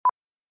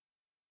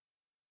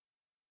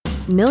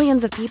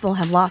Millions of people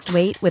have lost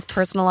weight with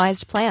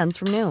personalized plans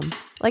from Noom.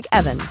 Like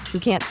Evan, who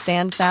can't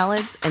stand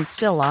salads and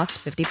still lost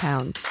 50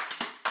 pounds.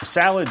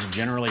 Salads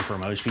generally for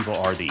most people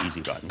are the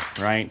easy button,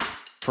 right?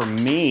 For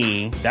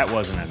me, that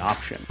wasn't an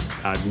option.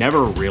 I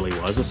never really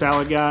was a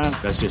salad guy.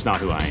 That's just not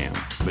who I am.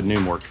 But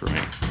Noom worked for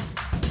me.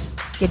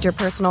 Get your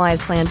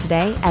personalized plan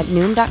today at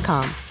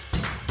Noom.com.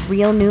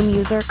 Real Noom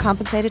user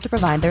compensated to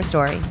provide their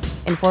story.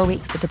 In 4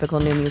 weeks, the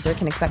typical Noom user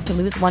can expect to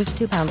lose 1 to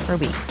 2 pounds per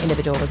week.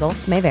 Individual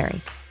results may vary.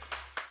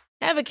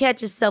 Ever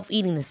catch yourself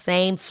eating the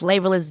same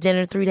flavorless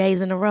dinner 3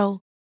 days in a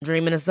row?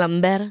 Dreaming of something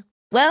better?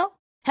 Well,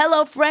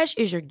 HelloFresh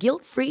is your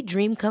guilt-free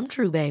dream come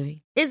true,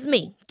 baby. It's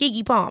me,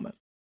 Keke Palmer.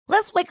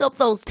 Let's wake up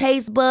those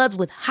taste buds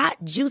with hot,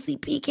 juicy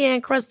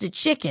pecan-crusted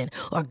chicken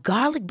or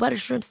garlic butter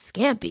shrimp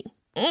scampi.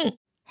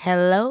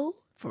 Hello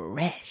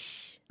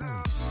Fresh.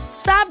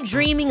 Stop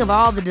dreaming of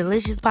all the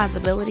delicious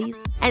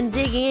possibilities and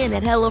dig in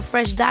at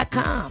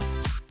HelloFresh.com.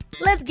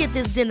 Let's get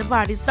this dinner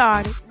party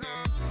started.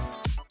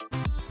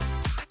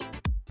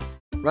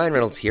 Ryan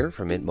Reynolds here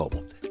from Mint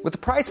Mobile. With the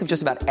price of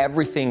just about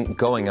everything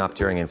going up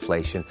during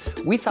inflation,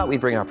 we thought we'd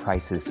bring our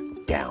prices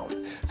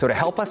down. So to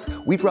help us,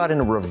 we brought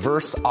in a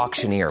reverse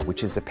auctioneer,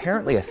 which is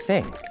apparently a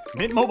thing.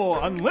 Mint Mobile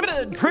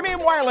Unlimited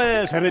Premium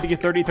Wireless. How to get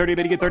 30, 30,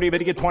 bit to get 30, bit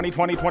to get 20,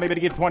 20, 20, bit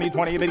to get 20,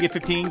 20, bit to get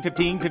 15,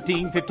 15,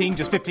 15, 15,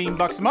 just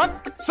 $15 a month?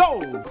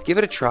 Sold! Give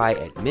it a try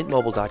at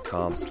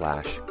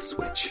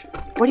mintmobile.com/switch.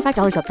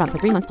 $45 up front for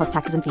 3 months plus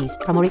taxes and fees.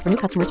 Promo rate for new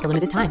customers for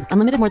limited time.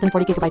 Unlimited more than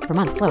 40 gigabytes per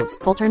month. Slows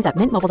full terms at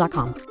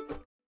mintmobile.com.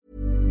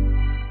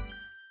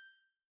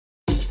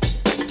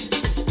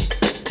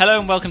 Hello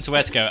and welcome to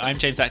Where to Go. I'm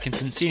James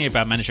Atkinson, Senior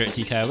Brand Manager at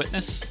DK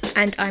Eyewitness.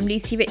 And I'm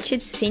Lucy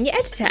Richards, Senior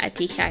Editor at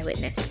DK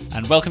Eyewitness.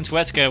 And welcome to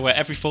Where to Go, where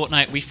every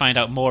fortnight we find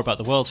out more about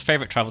the world's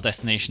favourite travel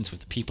destinations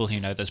with the people who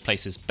know those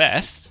places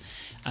best.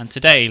 And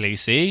today,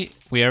 Lucy,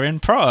 we are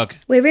in Prague.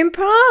 We're in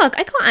Prague.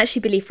 I can't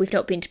actually believe we've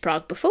not been to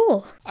Prague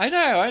before. I know.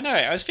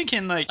 I was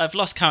thinking, I've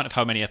lost count of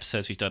how many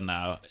episodes we've done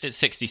now. It's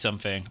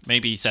 60-something,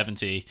 maybe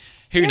 70.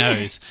 Who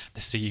knows?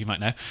 So you might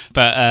know.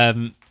 But,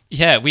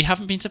 yeah, we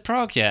haven't been to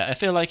Prague yet. I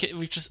feel like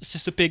it's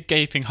just a big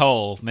gaping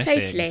hole missing.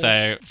 Totally.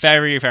 So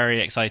very,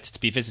 very excited to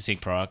be visiting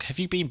Prague. Have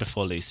you been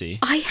before, Lucy?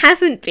 I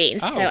haven't been,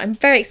 Oh. so I'm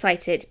very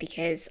excited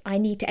because I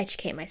need to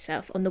educate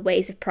myself on the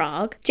ways of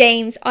Prague.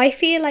 James, I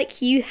feel like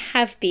you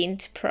have been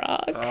to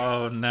Prague.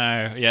 Oh,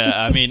 no. Yeah,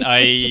 I mean,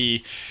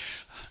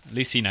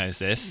 Lucy knows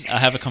this. I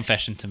have a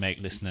confession to make,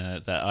 listener,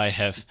 that I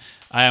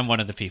am one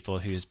of the people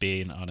who has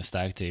been on a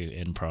stag do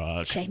in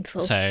Prague.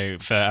 Shameful. So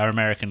for our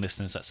American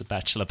listeners, that's a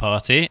bachelor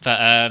party.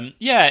 But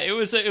yeah, it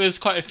was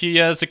quite a few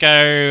years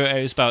ago.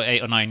 It was about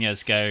 8 or 9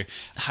 years ago.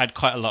 Had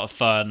quite a lot of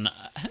fun.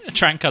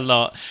 Drank a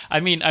lot. I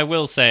mean, I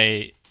will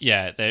say,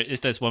 yeah,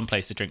 if there's one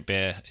place to drink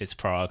beer, it's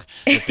Prague.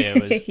 The beer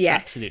was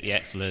Yes. absolutely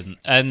excellent.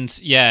 And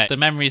yeah, the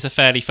memories are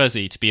fairly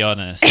fuzzy, to be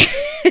honest.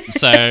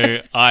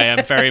 So I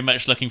am very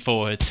much looking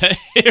forward to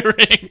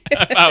hearing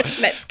about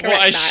what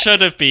I should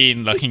have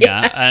been looking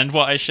at and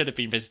what I should have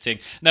been visiting.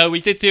 No, we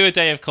did do a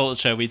day of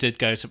culture. We did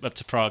go up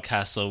to Prague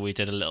Castle. We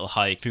did a little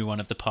hike through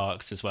one of the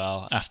parks as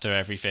well after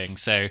everything.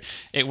 So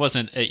it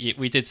wasn't,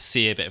 we did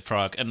see a bit of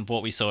Prague, and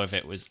what we saw of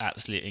it was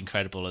absolutely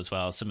incredible as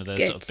well. Some of the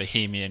sort of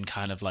bohemian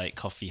kind of like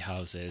coffee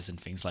houses and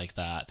things like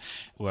that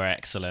were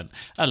excellent,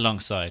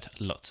 alongside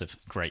lots of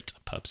great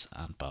pubs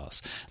and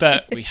bars.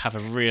 But we have a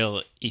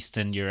real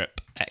Eastern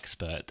Europe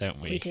expert,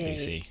 don't we,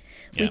 Lucy?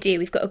 We do.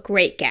 We've got a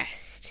great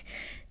guest.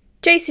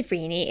 Joseph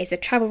Rini is a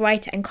travel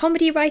writer and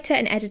comedy writer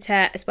and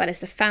editor, as well as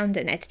the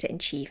founder and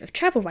editor-in-chief of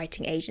travel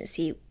writing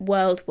agency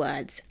World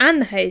Words and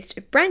the host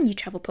of brand new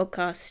travel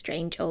podcast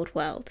Strange Old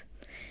World.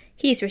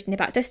 He has written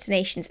about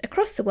destinations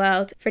across the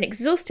world for an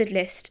exhaustive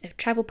list of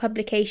travel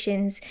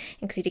publications,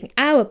 including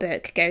our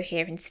book, Go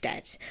Here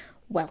Instead.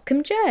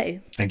 Welcome, Joe.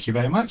 Thank you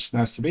very much.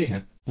 Nice to be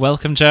here.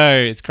 Welcome,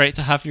 Joe. It's great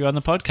to have you on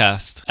the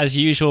podcast. As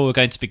usual, we're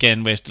going to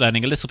begin with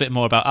learning a little bit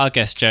more about our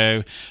guest,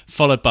 Joe,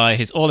 followed by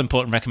his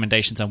all-important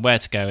recommendations on where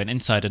to go and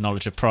insider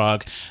knowledge of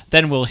Prague.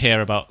 Then we'll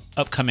hear about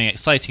upcoming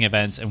exciting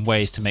events and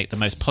ways to make the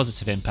most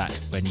positive impact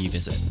when you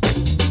visit.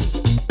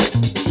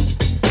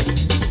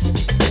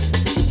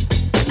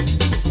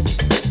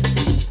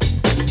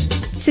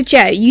 So,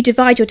 Joe, you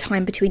divide your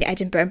time between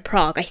Edinburgh and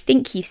Prague. I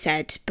think you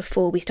said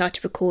before we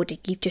started recording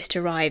you've just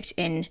arrived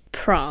in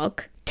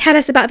Prague. Tell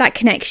us about that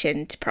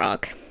connection to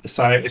Prague.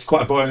 So it's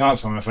quite a boring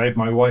answer, I'm afraid.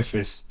 My wife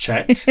is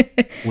Czech.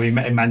 We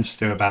met in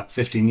Manchester about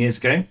 15 years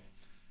ago,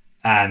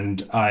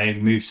 and I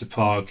moved to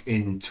Prague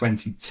in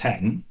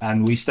 2010.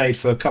 And we stayed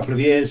for a couple of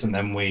years, and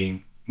then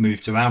we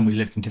moved around. We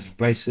lived in different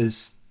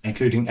places,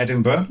 including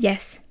Edinburgh.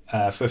 Yes.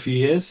 For a few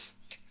years.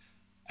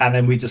 And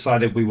then we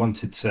decided we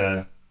wanted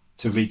to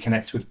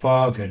reconnect with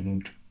Prague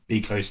and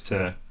be close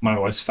to my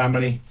wife's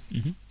family.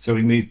 Mm-hmm. So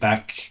we moved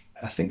back,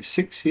 I think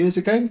 6 years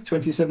ago,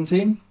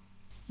 2017.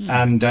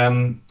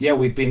 And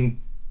we've been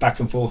back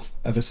and forth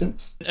ever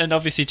since. And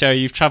obviously, Joe,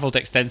 you've travelled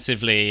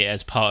extensively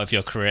as part of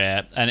your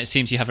career, and it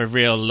seems you have a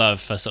real love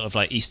for sort of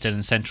like Eastern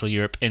and Central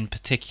Europe in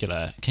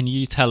particular. Can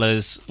you tell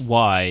us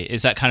why?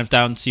 Is that kind of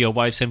down to your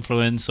wife's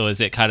influence, or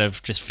is it kind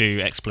of just through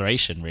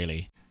exploration,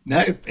 really?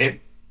 No, it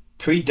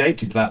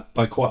predated that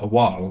by quite a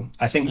while.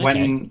 I think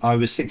when I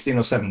was 16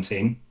 or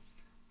 17,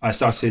 I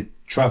started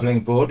traveling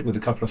abroad with a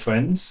couple of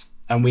friends,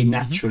 and we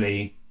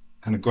naturally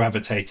kind of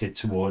gravitated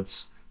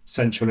towards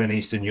Central and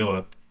Eastern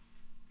Europe,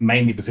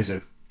 mainly because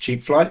of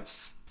cheap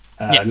flights,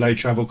 low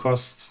travel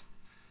costs.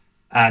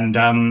 And,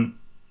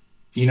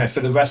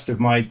 for the rest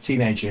of my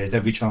teenage years,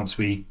 every chance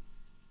we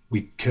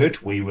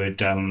could, we would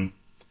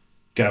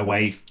go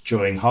away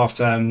during half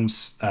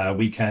terms,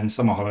 weekends,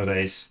 summer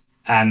holidays.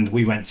 And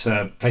we went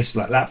to places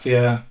like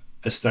Latvia,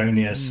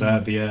 Estonia,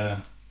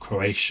 Serbia,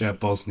 Croatia,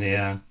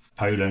 Bosnia,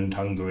 Poland,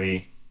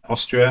 Hungary,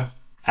 Austria.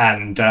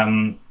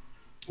 And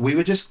we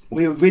were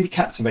really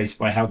captivated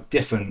by how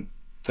different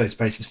those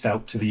places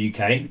felt to the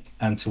UK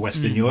and to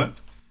Western Europe.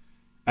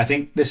 I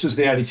think this was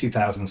the early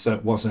 2000s, so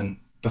it wasn't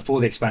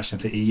before the expansion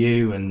of the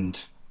EU, and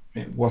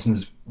it wasn't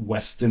as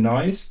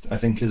westernized, I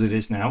think, as it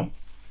is now.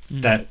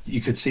 That you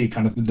could see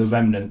kind of the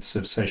remnants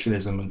of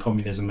socialism and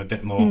communism a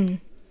bit more.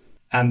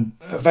 And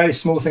a very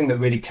small thing that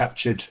really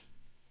captured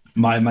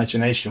my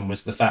imagination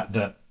was the fact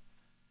that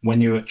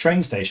when you were at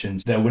train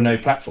stations, there were no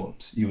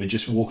platforms. You would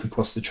just walk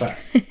across the track,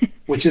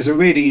 which is a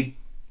really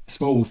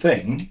small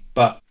thing,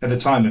 but at the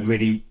time it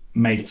really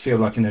made it feel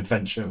like an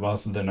adventure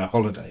rather than a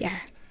holiday. Yeah.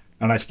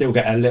 And I still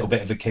get a little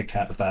bit of a kick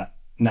out of that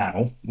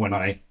now when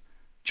I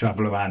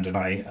travel around and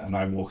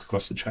I walk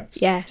across the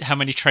tracks. Yeah. How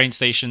many train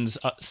stations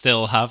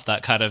still have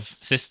that kind of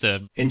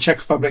system? In Czech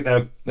Republic,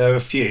 there are a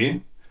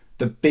few.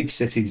 The big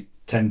cities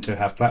tend to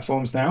have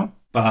platforms now,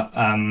 but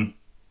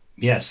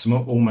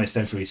almost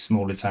every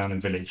smaller town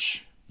and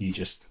village, you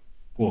just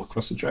walk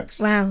across the tracks.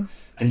 Wow.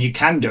 And you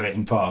can do it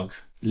in Prague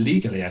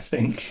legally, I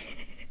think.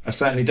 I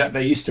certainly don't.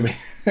 There used to be.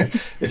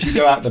 If you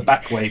go out the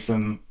back way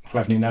from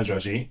Hlavní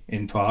nádraží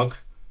in Prague,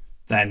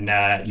 then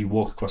you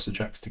walk across the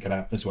tracks to get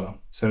out as well.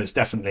 So it's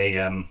definitely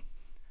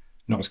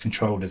not as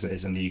controlled as it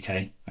is in the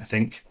UK, I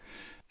think.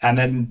 And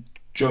then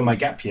during my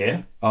gap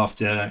year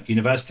after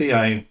university,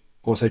 I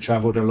also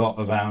travelled a lot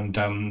around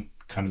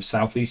kind of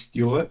Southeast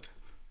Europe.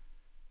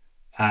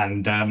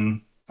 And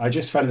I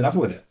just fell in love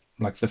with it.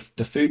 Like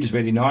the food is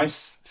really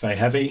nice, very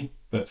heavy,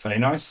 but very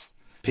nice.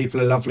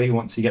 People are lovely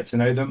once you get to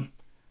know them.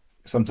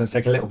 Sometimes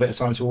take a little bit of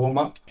time to warm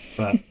up.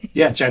 But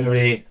yeah,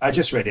 generally, I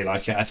just really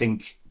like it. I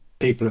think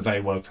people are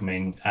very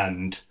welcoming.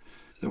 And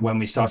when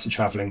we started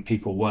travelling,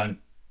 people weren't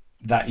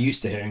that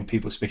used to hearing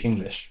people speak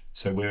English.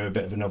 So we're a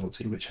bit of a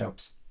novelty, which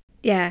helps.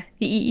 Yeah,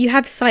 you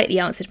have slightly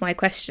answered my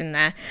question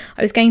there.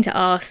 I was going to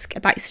ask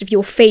about sort of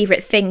your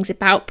favourite things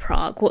about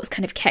Prague. What's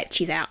kind of kept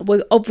you there?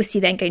 We're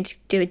obviously then going to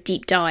do a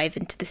deep dive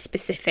into the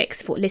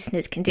specifics of what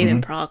listeners can do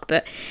in Prague.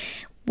 But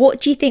what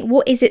do you think?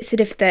 What is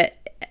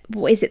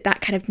it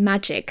that kind of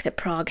magic that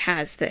Prague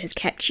has that has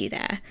kept you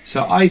there?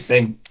 So I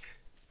think,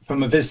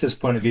 from a visitor's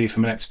point of view,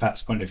 from an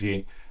expat's point of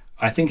view,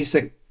 I think it's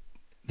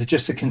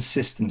just the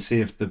consistency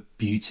of the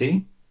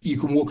beauty. You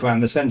can walk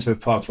around the centre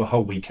of Prague for a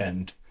whole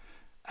weekend,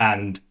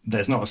 and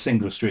there's not a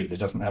single street that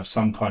doesn't have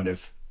some kind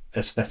of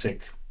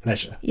aesthetic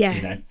pleasure.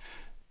 Yeah.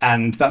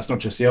 And that's not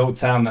just the old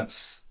town,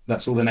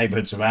 that's all the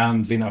neighbourhoods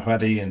around,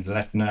 Vinohrady and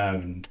Letna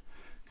and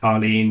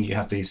Karlín. You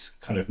have these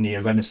kind of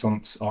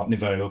neo-Renaissance Art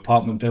Nouveau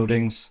apartment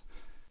buildings,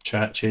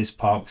 churches,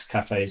 parks,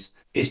 cafes.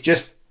 It's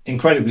just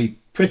incredibly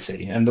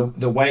pretty. And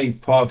the way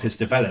Prague has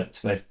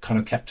developed, they've kind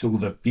of kept all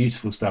the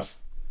beautiful stuff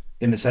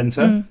in the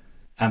centre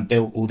and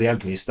built all the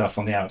ugly stuff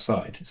on the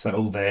outside. So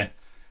all their,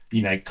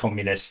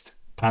 communist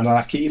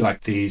panelaki,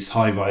 like these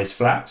high-rise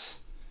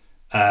flats,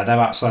 they're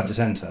outside the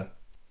centre.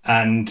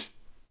 And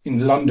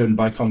in London,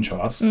 by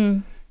contrast,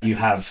 you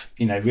have,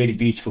 really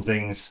beautiful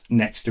things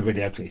next to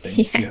really ugly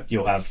things. Yeah.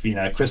 You'll have,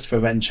 Christopher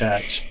Wren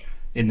Church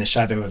in the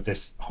shadow of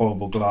this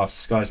horrible glass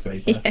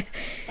skyscraper. Yeah.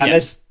 And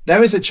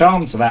there is a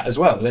charm to that as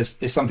well.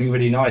 There's something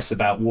really nice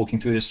about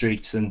walking through the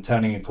streets and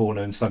turning a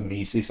corner and suddenly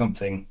you see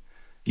something,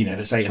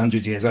 that's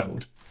 800 years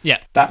old. Yeah.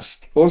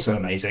 That's also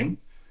amazing.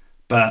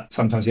 But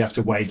sometimes you have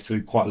to wade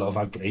through quite a lot of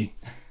ugly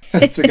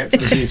to get to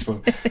the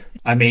beautiful.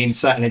 I mean,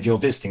 certainly if you're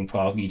visiting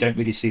Prague, you don't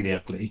really see the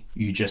ugly.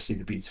 You just see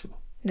the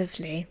beautiful.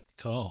 Lovely.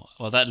 Cool.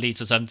 Well, that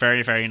leads us on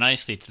very, very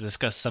nicely to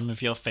discuss some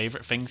of your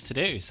favourite things to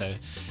do. So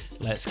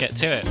let's get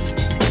to it.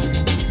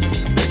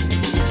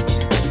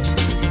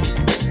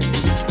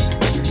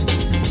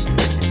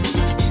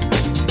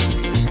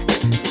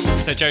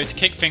 So, Joe, to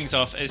kick things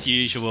off, as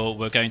usual,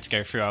 we're going to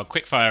go through our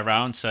quickfire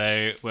round.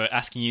 So we're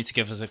asking you to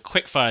give us a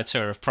quickfire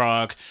tour of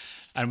Prague.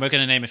 And we're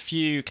going to name a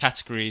few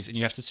categories, and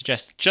you have to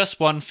suggest just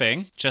one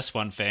thing.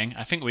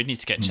 I think we need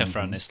to get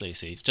Chefra on this,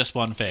 Lucy. Just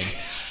one thing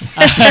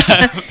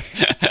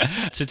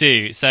to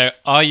do. So,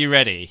 are you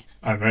ready?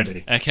 I'm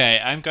ready. Okay,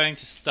 I'm going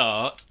to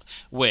start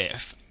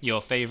with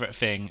your favourite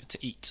thing to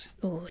eat.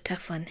 Oh,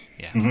 tough one.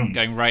 Yeah,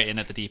 going right in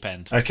at the deep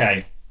end.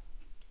 Okay.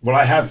 Well,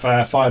 I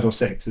have 5 or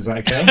 6. Is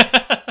that okay?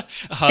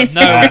 Oh,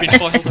 no, we've been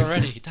foiled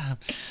already. Damn.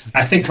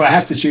 I think I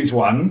have to choose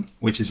one,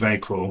 which is very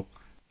cruel.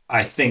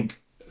 I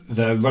think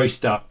the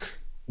roast duck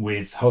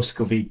with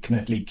hoskoví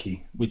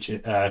knedlíky, which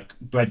are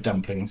bread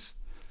dumplings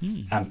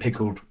and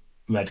pickled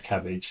red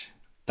cabbage.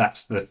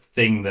 That's the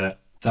thing that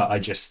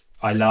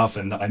I love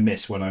and that I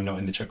miss when I'm not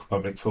in the Czech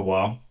Republic for a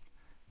while.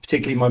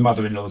 particularly my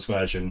mother-in-law's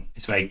version,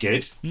 is very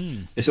good.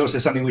 It's also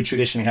something we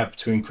traditionally have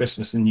between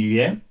Christmas and New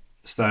Year.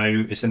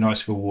 So it's a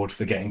nice reward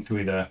for getting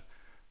through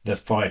the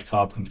fried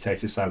carb and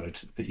potato salad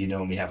that you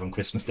normally have on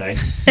Christmas Day.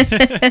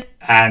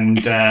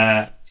 And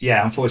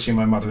unfortunately,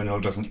 my mother-in-law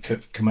doesn't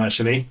cook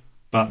commercially,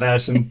 but there are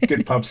some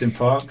good pubs in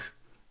Prague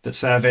that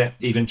serve it,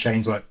 even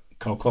chains like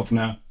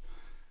Kolkovna,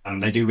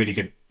 and they do really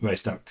good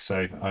roast duck.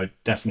 So I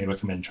definitely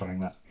recommend trying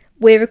that.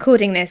 We're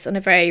recording this on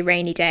a very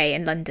rainy day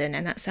in London,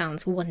 and that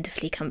sounds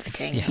wonderfully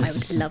comforting. Yes. I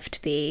would love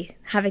to be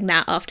having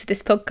that after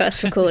this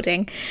podcast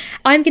recording.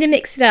 I'm going to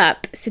mix it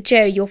up. So,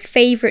 Joe, your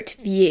favourite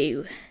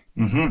view?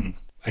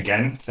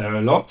 Again, there are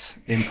a lot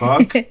in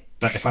Prague,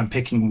 but if I'm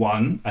picking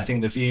one, I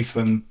think the view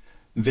from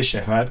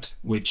Vyšehrad,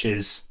 which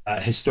is a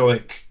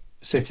historic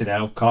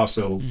citadel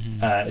castle.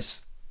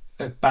 It's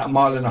about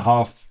 1.5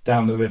 miles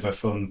down the river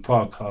from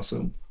Prague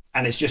Castle.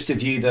 And it's just a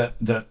view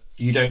that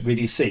you don't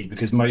really see,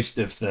 because most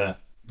of the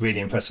really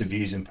impressive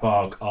views in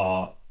Prague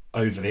are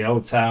over the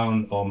old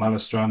town or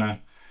Malastrana.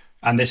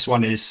 And this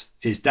one is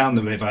down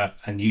the river,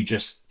 and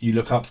you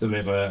look up the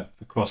river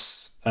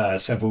across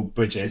several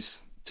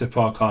bridges to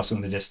Prague Castle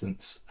in the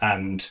distance.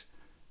 And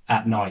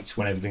at night,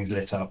 when everything's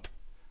lit up,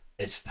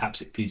 it's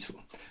absolutely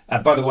beautiful.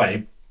 By the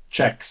way,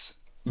 Czechs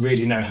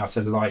really know how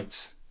to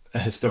light a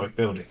historic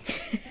building.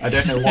 I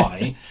don't know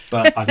why,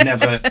 but I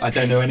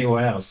don't know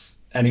anywhere else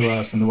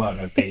in the world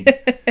I've been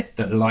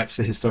that lights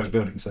a historic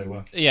building so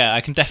well. Yeah,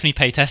 I can definitely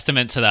pay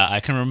testament to that. I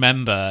can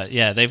remember,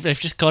 they've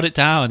just got it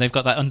down. They've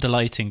got that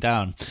underlighting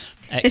down.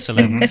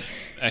 Excellent.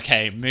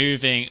 Okay,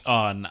 moving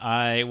on.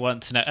 I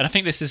want to know, and I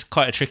think this is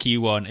quite a tricky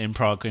one in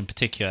Prague in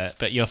particular,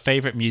 but your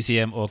favourite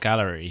museum or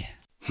gallery?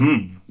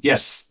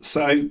 Yes.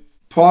 So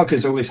Prague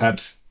has always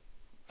had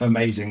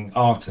amazing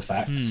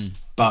artefacts,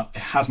 but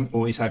it hasn't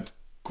always had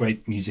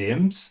great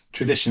museums.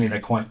 Traditionally, they're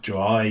quite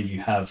dry.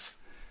 You have,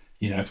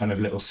 kind of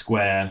little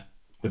square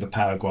with a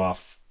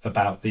paragraph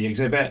about the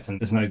exhibit, and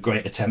there's no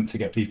great attempt to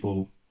get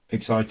people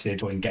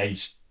excited or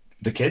engage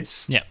the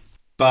kids. Yeah.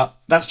 But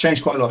that's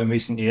changed quite a lot in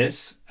recent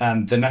years.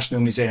 And the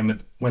National Museum at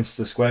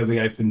Winchester Square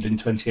reopened in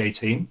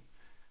 2018.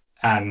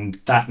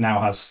 And that now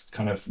has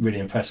kind of really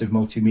impressive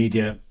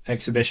multimedia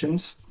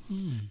exhibitions.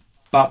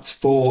 But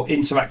for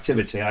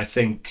interactivity, I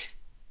think,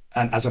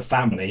 and as a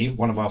family,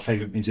 one of our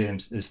favourite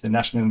museums is the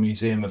National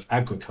Museum of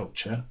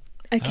Agriculture.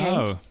 Okay.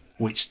 Oh.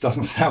 Which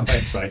doesn't sound very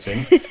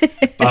exciting,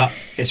 but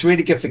it's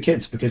really good for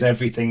kids because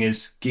everything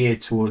is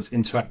geared towards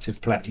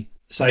interactive play.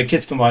 So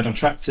kids can ride on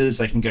tractors,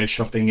 they can go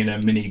shopping in a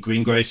mini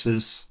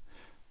greengrocer's,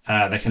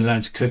 they can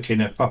learn to cook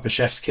in a proper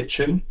chef's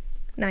kitchen.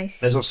 Nice.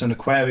 There's also an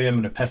aquarium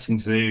and a petting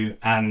zoo,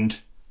 and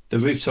the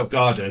rooftop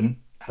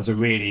garden has a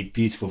really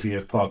beautiful view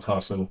of Prague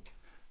Castle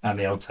and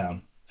the old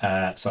town.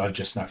 So I've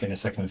just snuck in a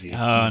second view.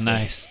 Oh,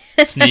 nice.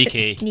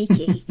 Sneaky.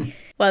 Sneaky.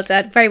 Well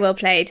done. Very well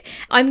played.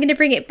 I'm going to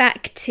bring it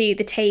back to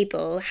the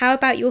table. How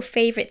about your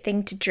favourite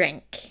thing to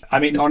drink? I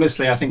mean,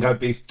 honestly, I think I'd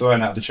be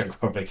thrown out of the Czech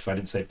Republic if I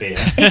didn't say beer.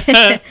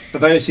 For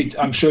those who,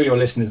 I'm sure your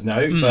listeners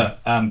know,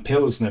 but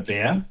Pilsner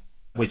beer,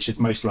 which is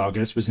most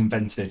lagers, was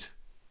invented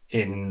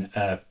in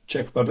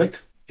Czech Republic.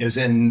 It was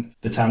in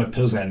the town of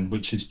Pilsen,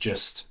 which is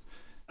just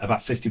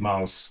about 50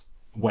 miles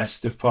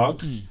west of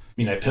Prague.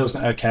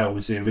 Pilsner Urquell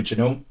was the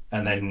original,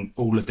 and then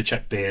all of the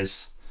Czech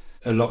beers,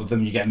 a lot of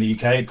them you get in the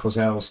UK,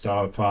 Kozel,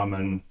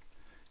 Staropramen,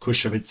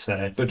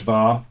 Krušovice,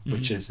 Budvar,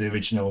 which is the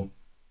original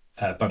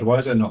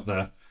Budweiser, not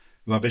the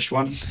rubbish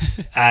one.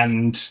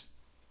 And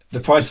the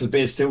price of the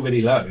beer is still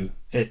really low.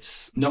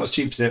 It's not as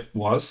cheap as it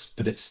was,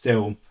 but it's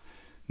still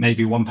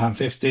maybe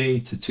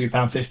 £1.50 to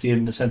 £2.50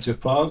 in the centre of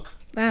Prague.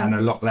 Wow. And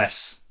a lot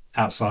less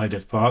outside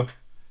of Prague.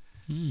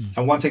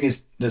 And one thing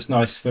that's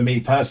nice for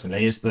me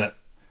personally is that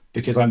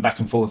because I'm back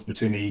and forth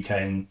between the UK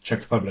and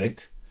Czech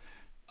Republic,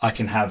 I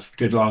can have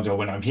good lager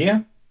when I'm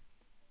here,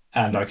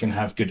 and I can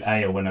have good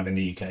ale when I'm in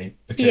the UK,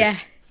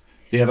 because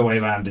the other way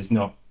around is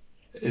not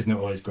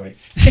always great.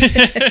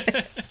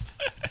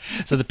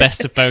 So the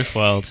best of both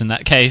worlds in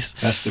that case.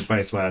 Best of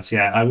both worlds.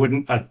 Yeah, I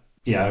wouldn't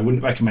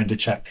recommend a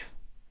Czech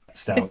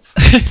stout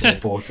or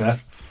porter.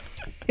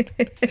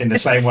 In the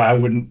same way, I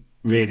wouldn't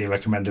really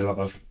recommend a lot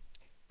of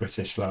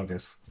British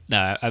lagers.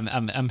 No,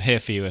 I'm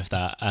here for you with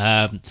that.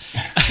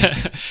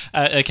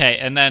 Okay,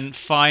 and then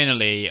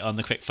finally on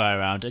the quickfire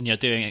round, and you're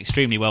doing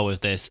extremely well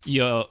with this,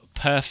 your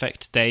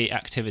perfect day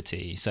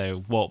activity.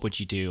 So what would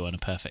you do on a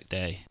perfect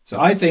day? So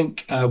I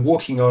think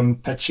walking on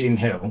Petchin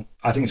Hill,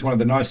 I think it's one of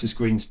the nicest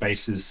green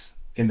spaces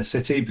in the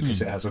city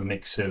because it has a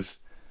mix of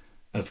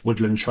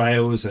woodland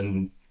trails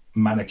and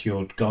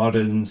manicured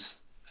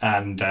gardens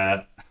and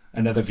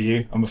another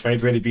view, I'm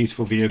afraid, really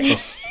beautiful view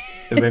across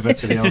the river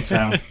to the old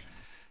town.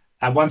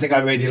 And one thing I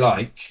really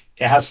like,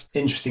 it has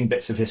interesting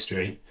bits of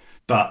history,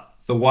 but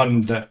the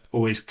one that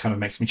always kind of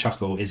makes me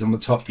chuckle is on the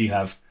top you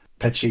have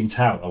Petchin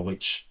Tower,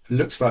 which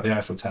looks like the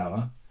Eiffel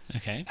Tower,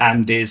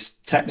 and is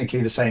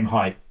technically the same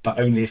height, but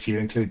only if you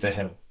include the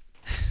hill.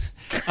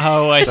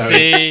 Oh, I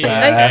see.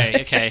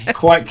 Okay.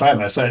 Quite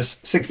clever. So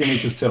it's 60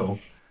 metres tall,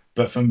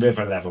 but from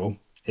river level,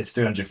 it's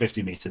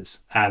 350 metres.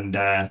 And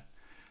that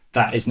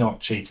is not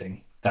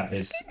cheating. That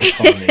is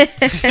economy.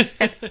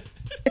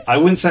 I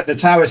wouldn't say the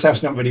tower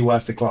itself's not really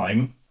worth the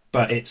climb,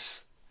 but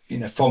it's,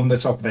 from the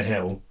top of the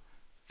hill,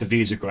 the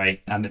views are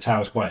great, and the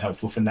tower's quite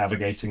helpful for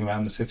navigating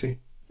around the city.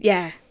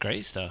 Yeah.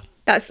 Great stuff.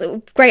 That's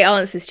great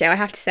answers, Joe. I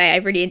have to say, I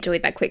really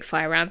enjoyed that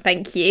quickfire round.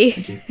 Thank you.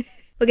 Thank you.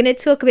 We're going to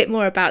talk a bit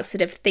more about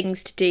sort of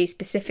things to do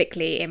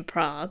specifically in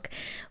Prague.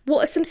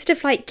 What are some sort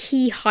of like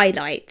key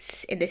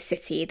highlights in this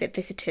city that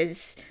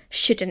visitors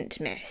shouldn't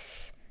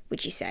miss,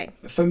 would you say?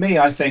 For me,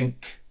 I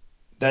think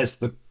there's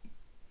the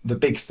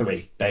big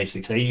three,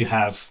 basically. You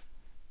have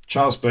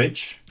Charles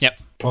Bridge, yep,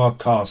 Prague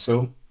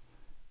Castle,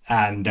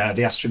 and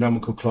the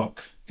astronomical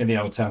clock in the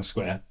Old Town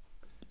Square.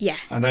 Yeah.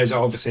 And those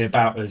are obviously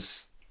about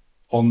as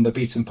on the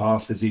beaten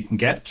path as you can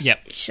get.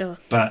 Yep. Sure.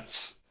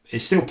 But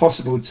it's still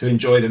possible to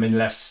enjoy them in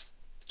less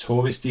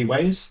touristy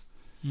ways.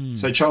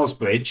 So Charles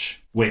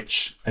Bridge,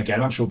 which,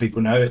 again, I'm sure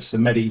people know, it's a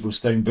medieval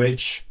stone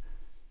bridge.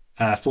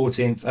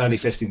 14th, early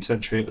 15th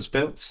century it was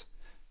built.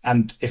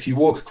 And if you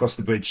walk across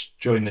the bridge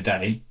during the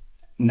day,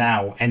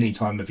 now, any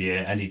time of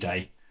year, any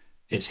day,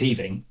 it's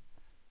heaving.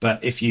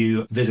 But if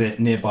you visit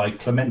nearby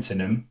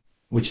Clementinum,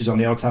 which is on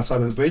the old town side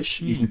of the bridge,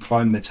 you can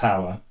climb the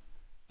tower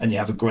and you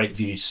have a great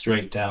view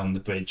straight down the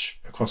bridge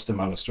across to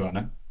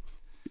Malastrana.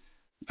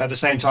 At the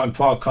same time,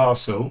 Prague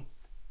Castle,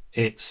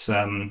 it's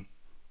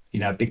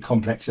a big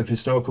complex of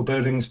historical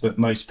buildings, but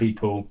most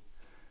people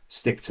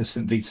stick to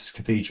St. Vitus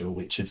Cathedral,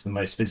 which is the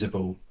most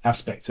visible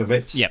aspect of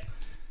it. Yep.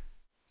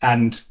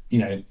 And,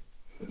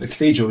 the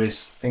cathedral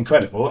is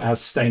incredible. It has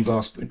stained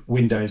glass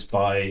windows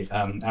by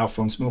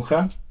Alphonse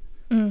Mucha,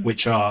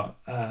 which are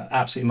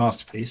absolute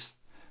masterpiece.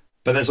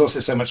 But there's also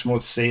so much more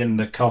to see in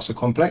the castle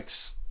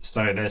complex.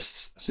 So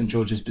there's St.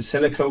 George's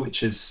Basilica,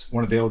 which is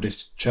one of the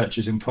oldest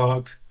churches in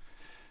Prague.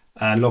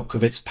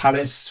 Lobkowitz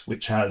Palace,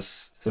 which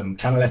has some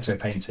Canaletto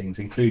paintings,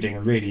 including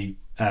a really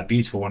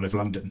beautiful one of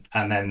London.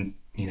 And then,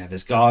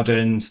 there's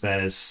gardens,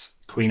 there's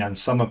Queen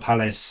Anne's Summer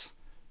Palace.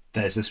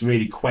 There's this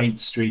really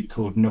quaint street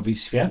called Nowy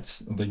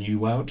Świat, or the New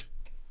World.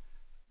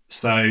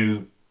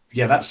 So,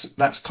 yeah,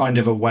 that's kind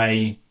of a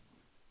way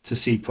to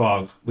see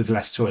Prague with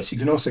less tourists. You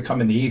can also come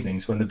in the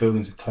evenings when the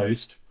buildings are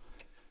closed,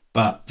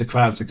 but the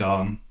crowds are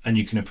gone, and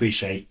you can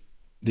appreciate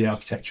the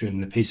architecture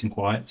and the peace and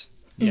quiet.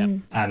 Yeah.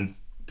 And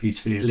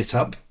beautifully lit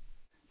up.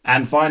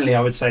 And finally,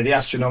 I would say the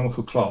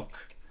astronomical clock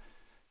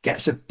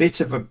gets a bit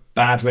of a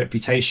bad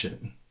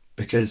reputation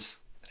because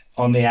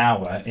on the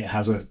hour it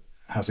has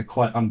a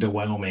quite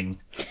underwhelming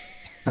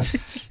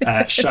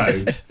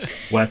show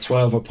where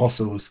 12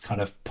 apostles kind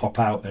of pop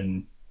out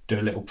and do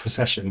a little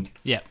procession.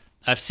 Yeah,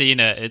 I've seen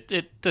it.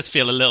 It does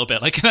feel a little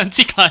bit like an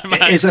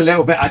anticlimax. It is a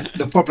little bit.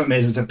 The problem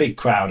is it's a big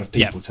crowd of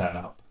people turn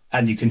up.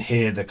 And you can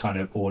hear the kind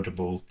of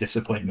audible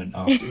disappointment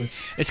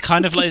afterwards. It's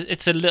kind of like,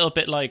 it's a little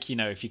bit like,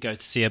 if you go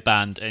to see a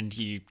band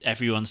and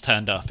everyone's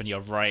turned up and you're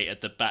right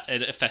at the back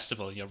at a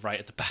festival, and you're right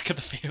at the back of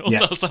the field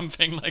or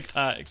something like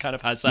that. It kind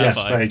of has that vibe.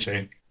 Yes, very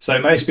true. So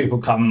most people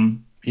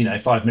come,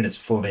 5 minutes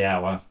before the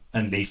hour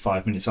and leave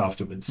 5 minutes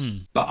afterwards.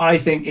 But I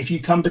think if you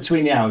come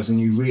between the hours and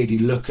you really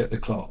look at the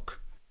clock,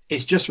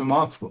 it's just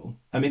remarkable.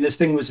 I mean, this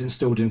thing was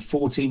installed in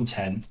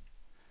 1410,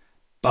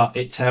 but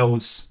it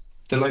tells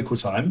the local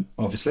time,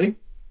 obviously.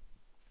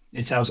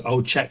 It tells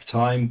Old Czech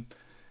time.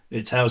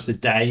 It tells the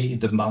day,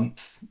 the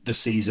month, the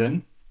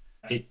season.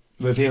 It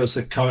reveals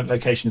the current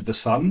location of the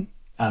sun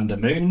and the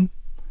moon,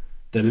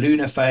 the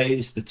lunar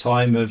phase, the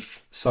time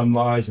of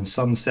sunrise and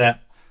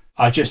sunset.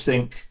 I just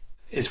think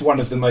it's one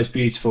of the most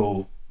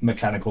beautiful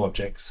mechanical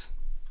objects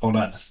on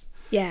Earth.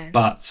 Yeah.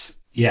 But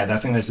yeah, I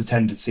think there's a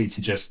tendency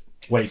to just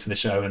wait for the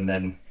show and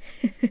then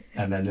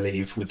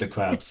leave with the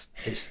crowds.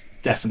 It's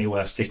definitely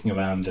worth sticking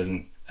around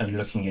and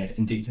looking at it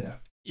in detail.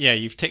 Yeah,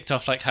 you've ticked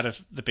off like kind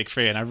of the big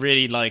three, and I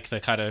really like the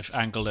kind of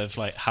angle of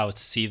like how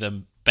to see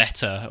them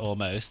better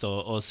almost,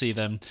 or see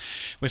them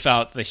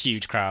without the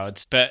huge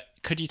crowds. But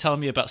could you tell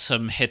me about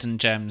some hidden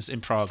gems in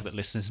Prague that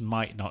listeners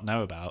might not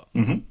know about?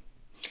 Mm-hmm.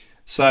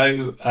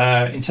 So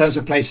in terms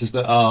of places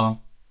that are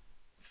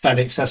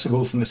fairly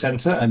accessible from the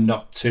centre and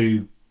not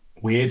too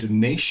weird and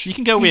niche. You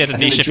can go weird and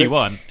niche if you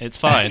want. It's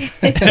fine.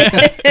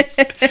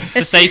 It's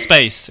a safe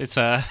space.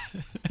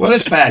 Well,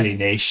 it's fairly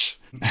niche.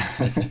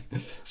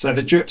 So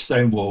the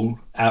dripstone wall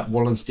at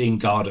Wallenstein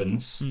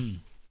Gardens,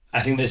 I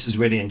think this is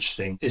really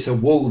interesting. It's a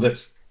wall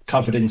that's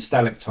covered in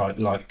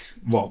stalactite-like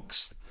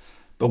rocks,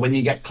 but when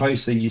you get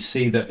closer, you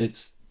see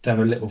that there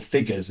are little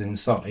figures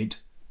inside.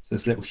 So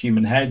there's little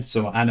human heads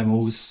or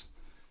animals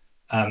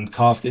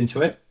carved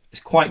into it.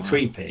 It's quite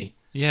creepy.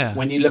 Yeah.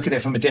 When you look at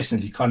it from a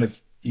distance,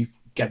 you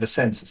get the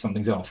sense that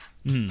something's off.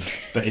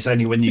 But it's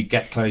only when you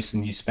get close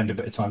and you spend a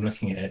bit of time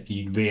looking at it,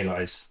 you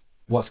realise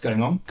what's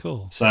going on.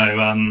 Cool.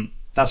 So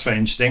that's very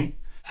interesting.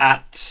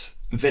 At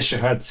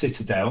Vyšehrad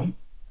Citadel,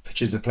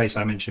 which is the place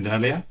I mentioned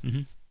earlier,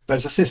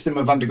 there's a system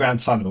of underground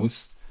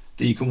tunnels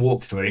that you can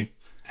walk through,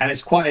 and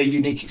it's quite a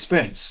unique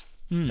experience,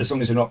 as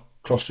long as you're not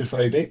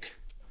claustrophobic.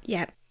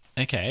 Yeah.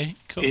 Okay,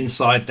 cool.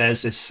 Inside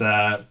there's this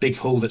big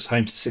hall that's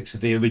home to 6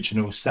 of the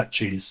original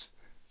statues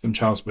from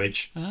Charles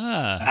Bridge.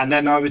 And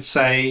then I would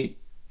say,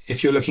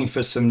 if you're looking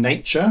for some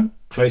nature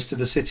close to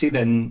the city,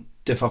 then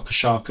Divoka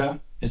Shaka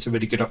is a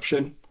really good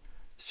option.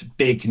 It's a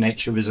big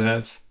nature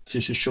reserve,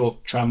 just a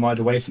short tram ride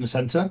away from the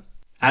centre.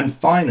 And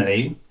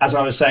finally, as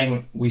I was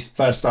saying, we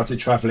first started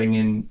travelling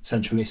in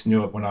Central and Eastern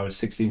Europe when I was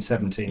 16,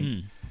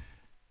 17.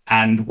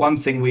 And one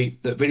thing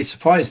that really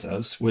surprised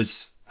us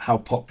was how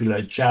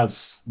popular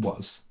jazz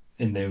was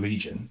in the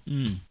region.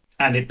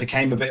 And it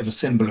became a bit of a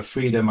symbol of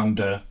freedom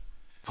under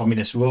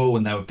communist rule,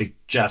 and there were big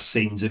jazz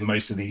scenes in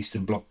most of the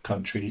Eastern Bloc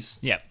countries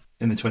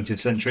in the 20th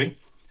century.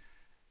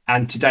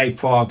 And today,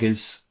 Prague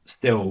is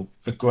still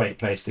a great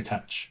place to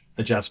catch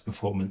a jazz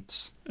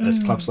performance. There's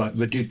clubs like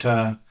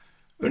Reduta,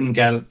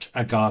 Ungelt,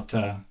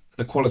 Agatha.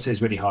 The quality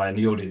is really high and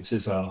the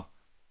audiences are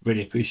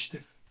really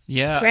appreciative.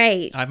 Yeah,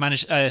 great. I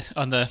managed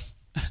on the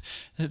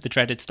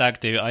dreaded stag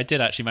do. I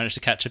did actually manage to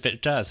catch a bit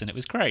of jazz, and it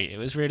was great. It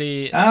was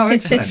really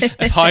excellent.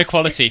 of high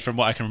quality from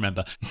what I can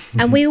remember.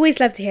 And we always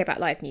love to hear about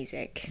live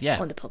music Yeah.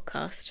 on the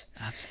podcast.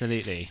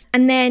 Absolutely.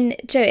 And then,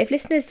 Joe, if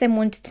listeners then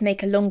wanted to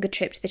make a longer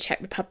trip to the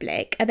Czech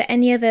Republic, are there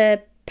any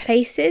other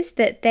places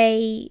that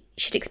they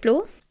should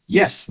explore?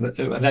 Yes,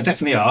 there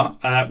definitely are.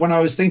 When I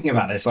was thinking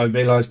about this, I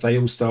realised they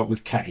all start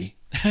with K.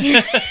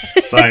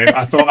 So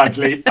I thought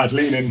I'd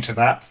lean into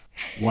that.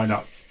 Why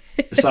not?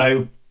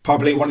 So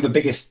probably one of the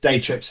biggest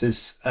day trips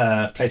is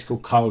a place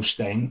called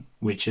Karlstein,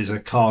 which is a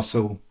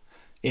castle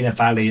in a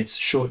valley. It's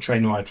a short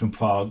train ride from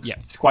Prague. Yeah.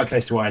 It's quite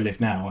close to where I live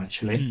now,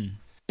 actually.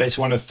 But it's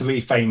one of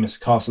 3 famous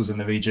castles in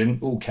the region,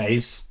 all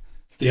Ks.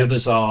 The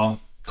others are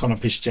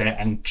Konopiště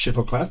and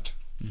Křivoklát.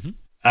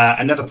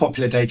 Another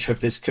popular day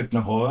trip is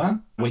Kutná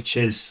Hora, which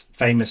is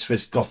famous for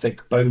its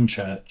Gothic bone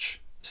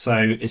church.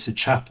 So it's a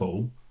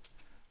chapel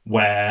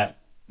where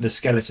the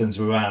skeletons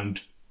of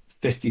around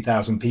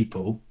 50,000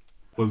 people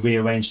were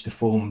rearranged to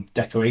form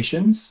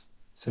decorations.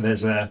 So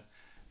there's a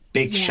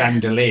big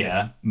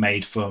chandelier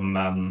made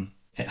from,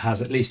 it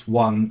has at least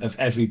one of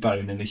every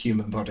bone in the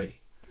human body.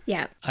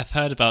 Yeah. I've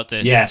heard about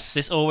this. Yes.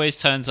 This always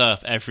turns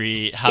up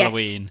every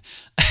Halloween.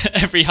 Yes.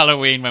 Every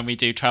Halloween when we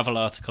do travel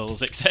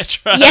articles,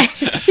 etc.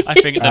 Yes. I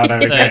think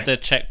the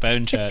Czech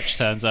bone church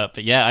turns up.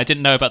 But yeah, I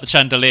didn't know about the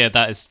chandelier.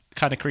 That is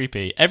kind of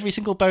creepy. Every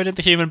single bone in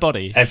the human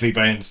body. Every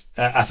bone.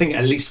 I think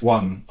at least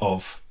one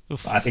of.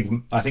 I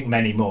think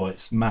many more.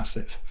 It's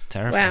massive.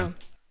 Terrifying. Wow.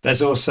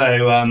 There's also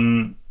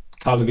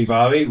Karlovy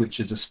Vary, which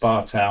is a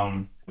spa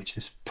town, which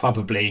is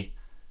probably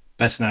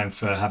best known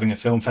for having a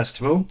film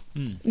festival.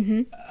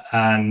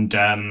 And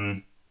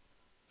I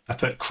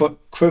put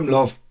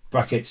Krumlov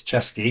brackets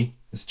Český.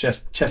 It's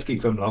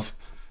Český Krumlov.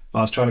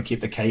 I was trying to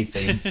keep the K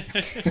theme,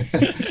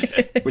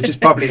 which is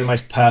probably the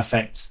most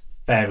perfect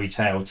fairy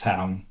tale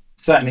town,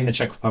 certainly in the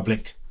Czech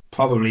Republic,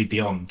 probably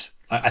beyond.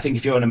 I think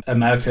if you're an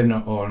American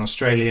or an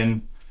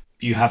Australian,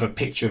 you have a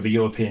picture of a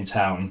European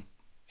town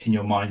in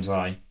your mind's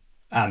eye,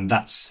 and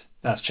that's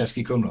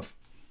Český Krumlov.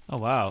 Oh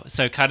wow!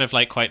 So kind of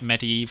like quite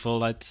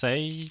medieval, I'd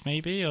say,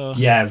 maybe, or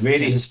yeah,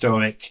 really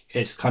historic.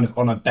 It's kind of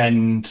on a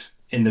bend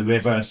in the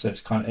river, so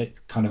it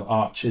kind of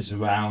arches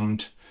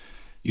around.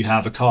 You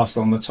have a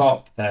castle on the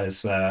top.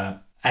 There's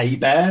a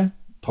bear,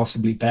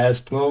 possibly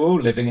bears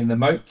plural, living in the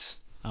moat.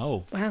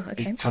 Oh wow!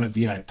 Okay, kind of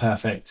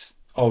perfect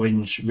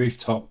orange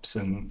rooftops,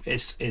 and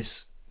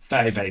it's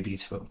very, very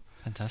beautiful.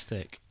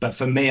 Fantastic. But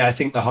for me, I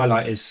think the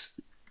highlight is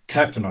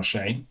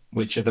Krkonoše,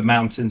 which are the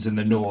mountains in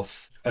the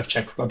north of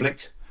Czech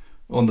Republic,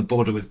 on the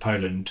border with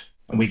Poland,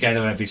 and we go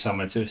there every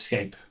summer to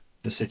escape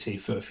the city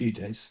for a few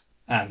days,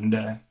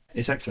 and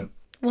it's excellent.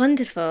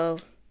 Wonderful.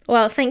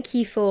 Well, thank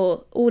you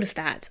for all of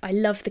that. I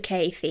love the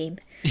K theme.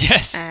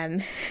 Yes.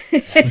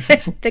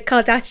 The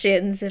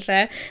Kardashians of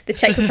the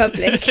Czech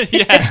Republic.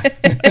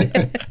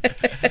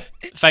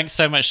 Thanks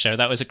so much, Joe.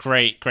 That was a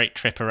great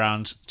trip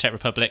around Czech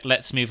Republic.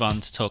 Let's move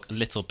on to talk a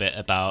little bit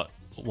about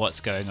what's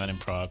going on in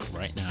Prague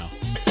right now.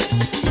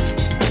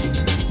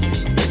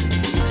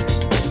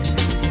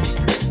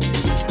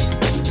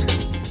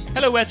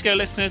 Hello Where to Go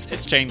listeners,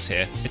 it's James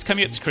here. It's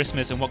coming up to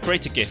Christmas, and what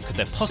greater gift could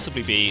there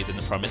possibly be than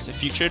the promise of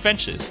future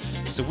adventures?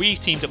 So we've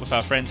teamed up with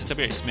our friends at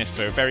WH Smith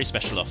for a very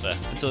special offer.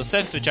 Until the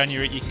 7th of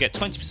January, you can get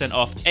 20%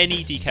 off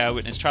any DK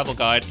Eyewitness travel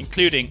guide,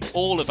 including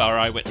all of our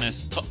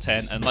Eyewitness, Top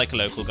 10 and Like a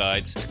Local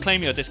guides. To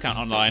claim your discount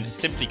online,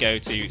 simply go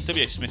to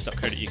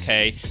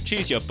whsmith.co.uk,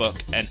 choose your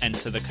book and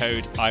enter the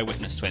code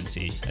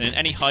Eyewitness20. And in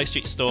any high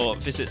street store,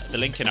 visit the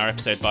link in our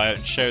episode bio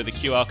and show the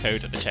QR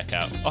code at the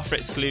checkout. Offer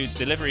excludes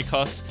delivery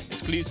costs,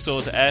 excludes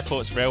stores at airports,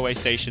 railway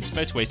stations,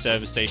 motorway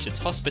service stations,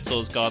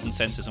 hospitals, garden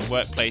centres and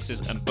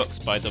workplaces, and books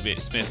by WH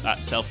Smith at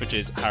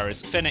Selfridges,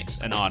 Harrods, Phoenix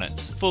and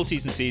Arnott's. Full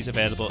T's and C's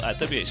available at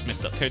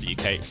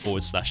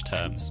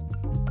whsmith.co.uk/terms.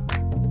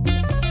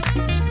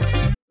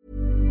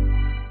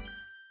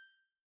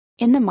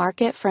 In the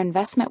market for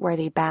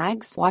investment-worthy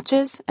bags,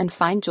 watches, and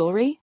fine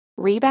jewelry,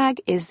 Rebag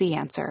is the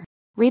answer.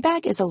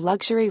 Rebag is a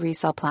luxury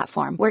resale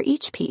platform where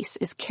each piece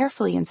is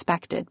carefully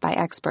inspected by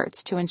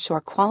experts to ensure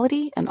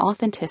quality and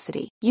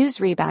authenticity. Use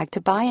Rebag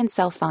to buy and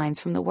sell finds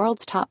from the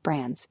world's top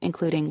brands,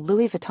 including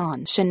Louis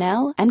Vuitton,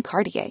 Chanel, and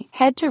Cartier.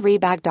 Head to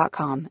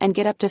Rebag.com and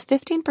get up to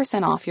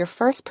 15% off your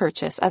first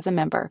purchase as a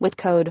member with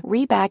code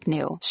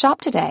REBAGNEW. Shop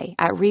today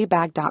at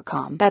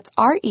Rebag.com. That's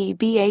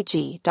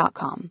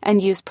REBAG.com.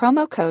 And use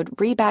promo code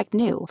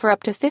REBAGNEW for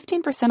up to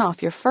 15%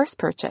 off your first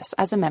purchase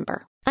as a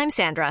member. I'm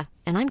Sandra,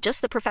 and I'm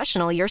just the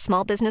professional your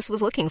small business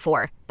was looking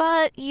for.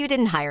 But you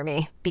didn't hire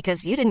me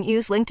because you didn't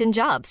use LinkedIn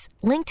Jobs.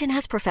 LinkedIn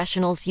has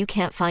professionals you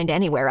can't find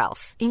anywhere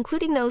else,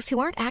 including those who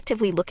aren't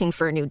actively looking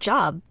for a new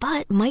job,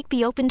 but might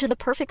be open to the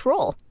perfect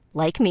role,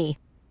 like me.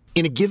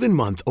 In a given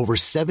month, over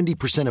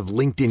 70% of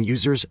LinkedIn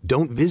users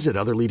don't visit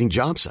other leading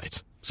job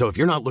sites. So if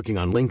you're not looking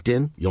on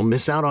LinkedIn, you'll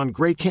miss out on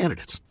great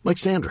candidates, like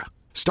Sandra.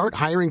 Start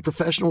hiring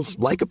professionals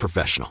like a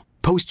professional.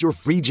 Post your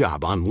free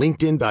job on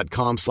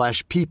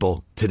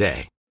linkedin.com/people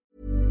today.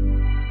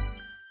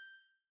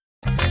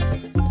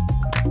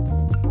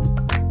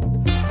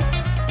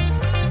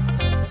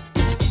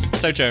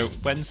 So, Joe,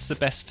 when's the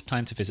best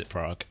time to visit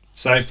Prague?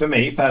 So for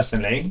me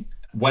personally,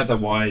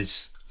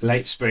 weather-wise,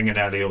 late spring and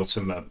early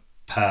autumn are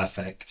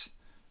perfect.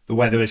 The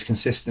weather is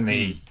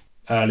consistently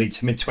early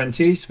to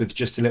mid-20s with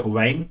just a little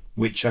rain,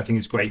 which I think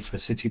is great for a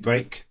city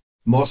break.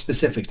 More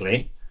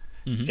specifically,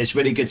 it's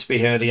really good to be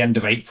here at the end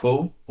of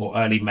April or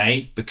early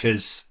May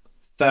because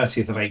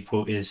 30th of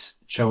April is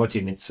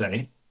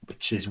Charodinice,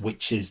 which is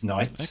Witches'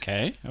 Night.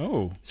 Okay.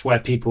 Oh. It's where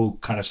people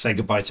kind of say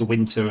goodbye to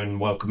winter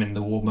and welcome in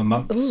the warmer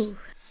months.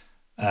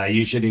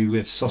 Usually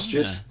with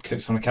sausages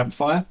cooked on a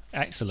campfire.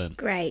 Excellent.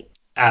 Great.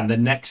 And the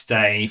next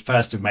day,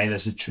 1st of May,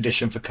 there's a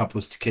tradition for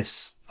couples to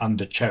kiss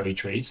under cherry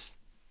trees.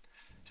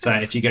 So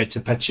if you go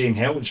to Pechin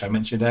Hill, which I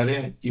mentioned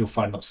earlier, you'll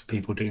find lots of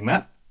people doing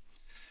that.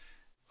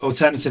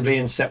 Alternatively,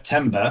 in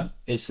September,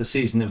 it's the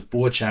season of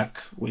Borchak,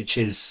 which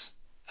is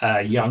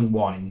young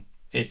wine.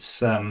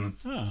 It's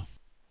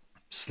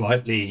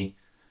slightly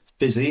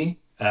fizzy,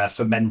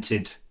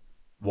 fermented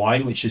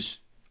wine, which is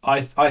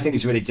I think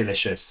is really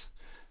delicious,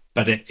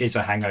 but it is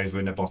a hangover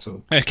in a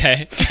bottle.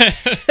 Okay.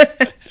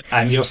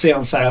 And you'll see it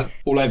on sale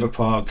all over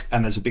Prague,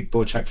 and there's a big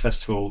Borchak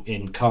festival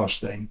in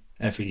Karlstein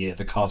every year,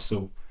 the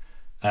castle.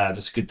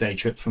 That's a good day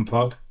trip from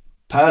Prague.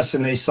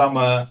 Personally,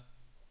 summer,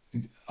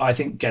 I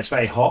think, gets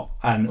very hot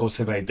and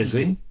also very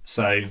busy.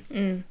 So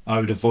I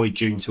would avoid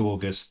June to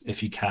August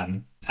if you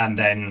can. And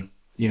then,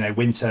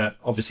 winter,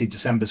 obviously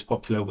December's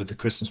popular with the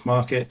Christmas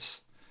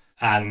markets.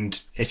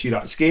 And if you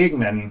like skiing,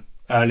 then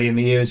early in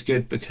the year is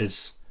good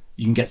because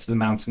you can get to the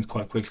mountains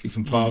quite quickly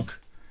from Prague.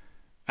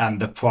 And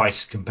the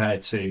price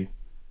compared to,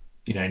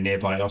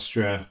 nearby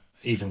Austria,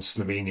 even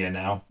Slovenia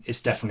now, it's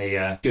definitely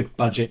a good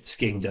budget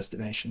skiing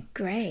destination.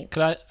 Great.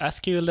 Could I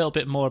ask you a little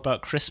bit more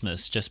about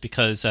Christmas? Just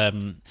because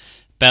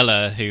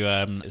Bella, who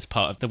is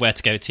part of the Where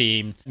to Go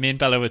team, me and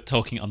Bella were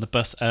talking on the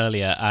bus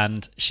earlier,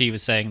 and she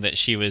was saying that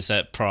she was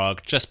at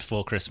Prague just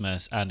before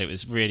Christmas, and it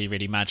was really,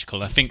 really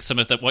magical. I think some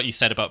of what you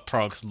said about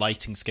Prague's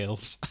lighting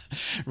skills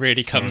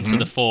really come to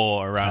the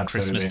fore around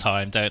Christmas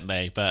time, don't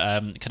they?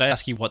 But could I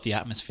ask you what the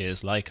atmosphere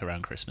is like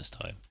around Christmas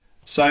time?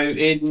 So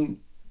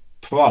in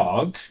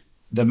Prague,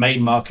 the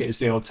main market is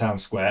the Old Town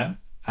Square,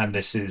 and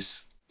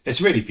it's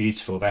really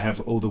beautiful. They have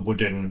all the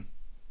wooden,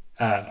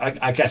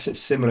 I guess it's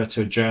similar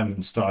to a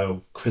German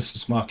style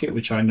Christmas market,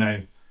 which I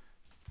know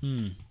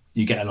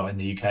you get a lot in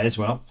the UK as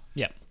well.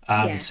 Yeah.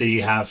 So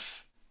you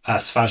have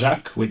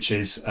Svažák, which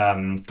is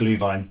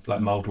Glühwein, like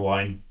mulled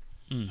wine,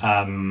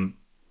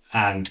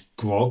 and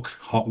grog,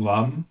 hot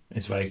rum,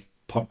 is very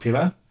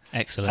popular.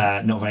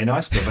 Excellent. Not very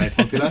nice, but very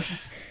popular.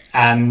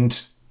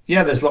 And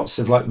yeah, there's lots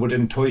of like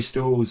wooden toy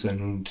stalls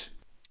and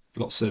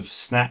lots of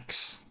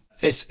snacks.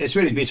 It's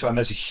really beautiful, and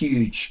there's a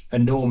huge,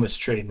 enormous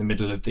tree in the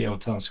middle of the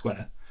Old Town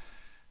Square.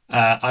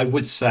 I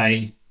would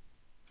say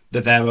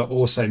that there are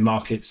also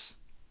markets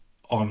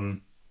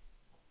on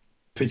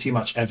pretty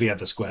much every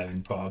other square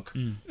in Prague.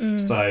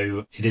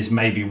 So it is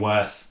maybe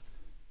worth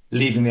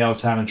leaving the Old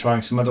Town and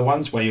trying some other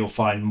ones where you'll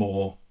find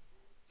more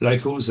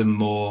locals and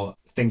more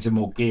things are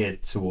more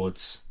geared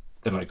towards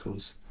the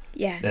locals.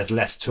 Yeah. There's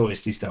less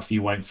touristy stuff.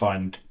 You won't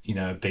find,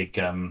 a big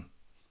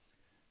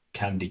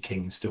Candy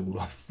King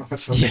stall or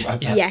something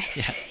like that.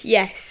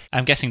 Yes.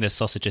 I'm guessing there's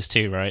sausages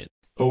too, right?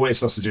 Always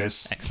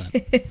sausages.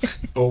 Excellent.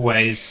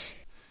 Always.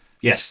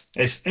 Yes,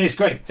 it's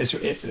great.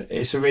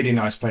 It's a really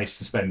nice place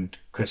to spend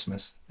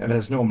Christmas. And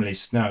there's normally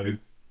snow,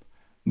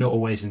 not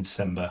always in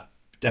December,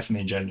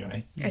 definitely in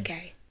January.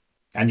 Okay.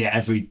 And yeah,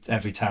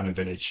 every town and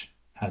village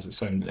has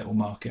its own little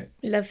market.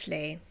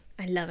 Lovely.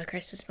 I love a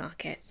Christmas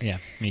market. Yeah,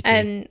 me too.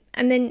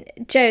 And then,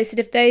 Joe,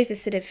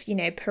 those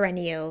are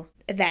perennial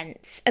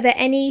events. Are there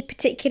any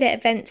particular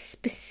events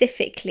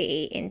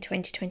specifically in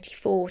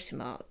 2024 to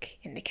mark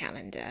in the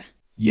calendar?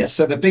 Yes,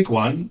 so the big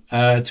one,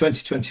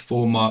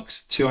 2024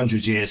 marks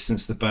 200 years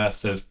since the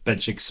birth of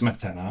Bedřich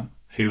Smetana,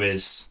 who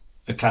is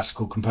a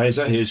classical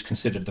composer who's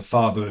considered the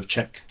father of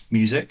Czech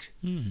music.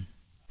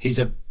 He's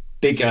a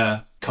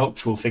bigger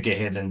cultural figure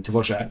here than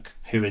Dvořák,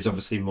 who is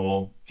obviously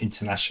more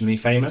internationally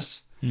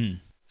famous.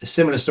 A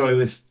similar story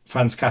with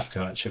Franz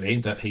Kafka, actually,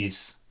 that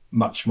he's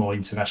much more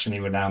internationally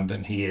renowned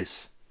than he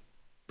is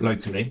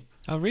locally.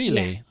 Oh,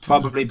 really? Yeah.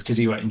 Probably because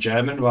he wrote in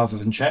German rather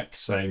than Czech,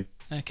 so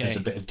there's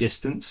a bit of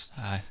distance.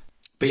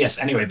 But yes,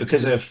 anyway,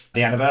 because of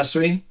the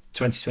anniversary,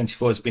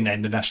 2024 has been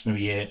named the National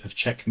Year of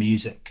Czech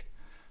Music.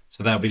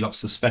 So there'll be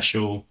lots of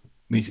special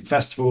music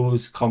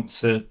festivals,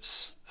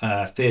 concerts,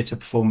 theatre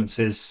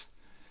performances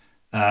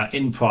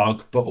in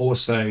Prague, but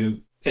also,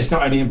 it's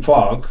not only in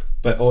Prague,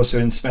 but also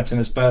in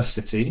Smetana's birth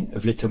city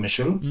of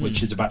Litomyšl,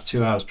 which is about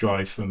 2 hours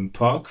drive from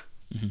Prague.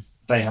 Mm-hmm.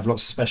 They have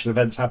lots of special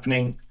events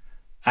happening,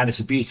 and it's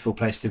a beautiful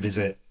place to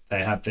visit.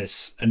 They have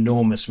this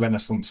enormous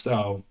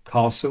Renaissance-style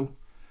castle,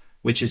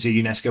 which is a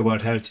UNESCO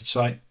World Heritage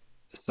Site.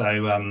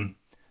 So,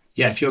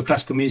 if you're a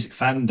classical music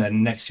fan,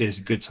 then next year is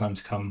a good time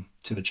to come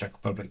to the Czech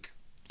Republic.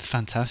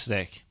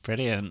 Fantastic.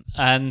 Brilliant.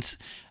 And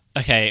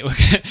okay, we're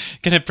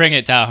going to bring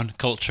it down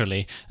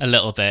culturally a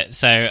little bit.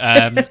 So,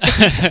 and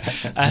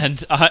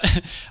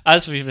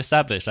as we've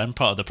established, I'm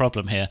part of the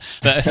problem here.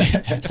 But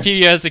a few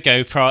years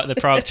ago, the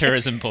Prague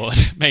Tourism Board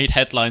made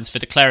headlines for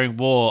declaring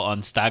war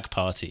on stag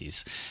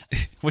parties.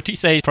 Would you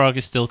say Prague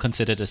is still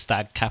considered a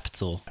stag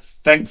capital?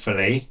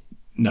 Thankfully,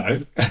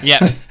 no.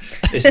 Yeah.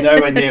 It's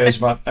nowhere near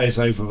as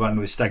overrun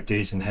with stag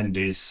do's and hen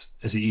do's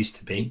as it used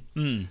to be.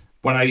 Mm.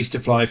 When I used to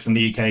fly from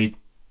the UK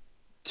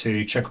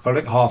to Czech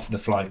Republic, half of the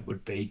flight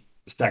would be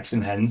stags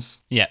and hens.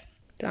 Yeah.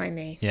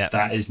 Blimey. Yeah.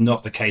 That is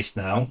not the case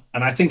now.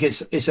 And I think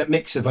it's a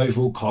mix of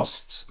overall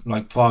costs.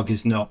 Like, Prague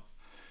is not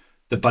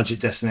the budget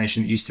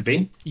destination it used to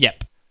be.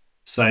 Yep.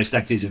 So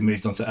stag do's have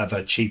moved on to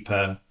other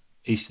cheaper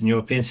Eastern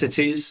European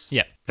cities.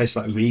 Yeah. Places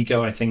like Riga,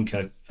 I think,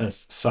 are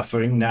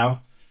suffering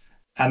now.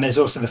 And there's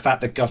also the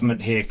fact that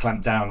government here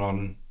clamped down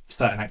on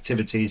certain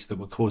activities that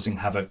were causing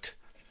havoc.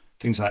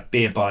 Things like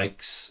beer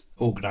bikes,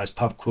 organised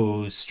pub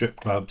crawls, strip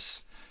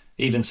clubs,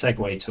 even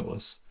Segway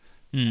tours.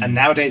 Mm. And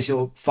nowadays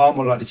you're far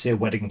more likely to see a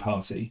wedding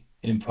party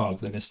in Prague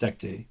than a stag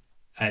do.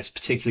 And it's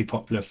particularly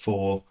popular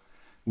for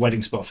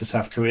wedding spot for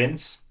South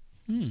Koreans.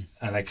 Mm.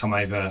 And they come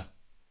over.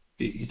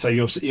 So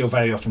you'll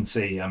very often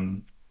see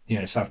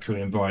South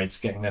Korean brides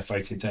getting their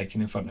photo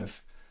taken in front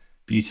of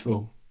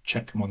beautiful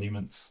Czech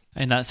monuments.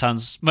 And that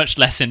sounds much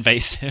less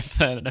invasive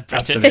than a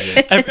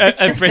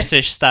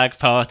British stag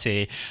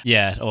party,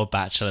 or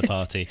bachelor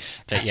party.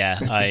 But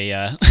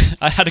I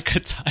had a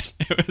good time.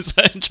 It was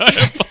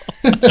enjoyable.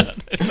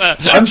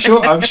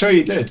 I'm sure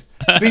you did.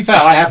 To be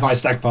fair, I had my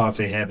stag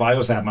party here, but I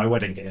also had my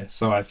wedding here,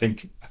 so I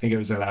think it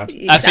was allowed.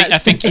 I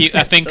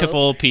think of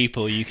all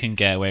people, you can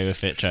get away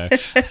with it, Joe.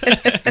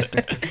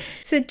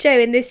 So, Joe,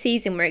 in this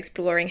season, we're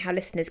exploring how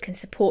listeners can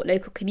support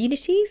local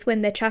communities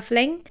when they're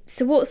travelling.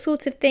 So what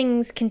sorts of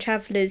things can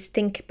travellers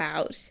think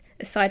about,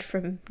 aside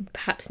from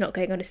perhaps not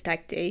going on a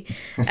stag do,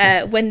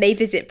 when they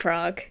visit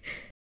Prague?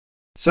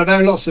 So there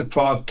are lots of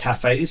Prague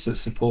cafes that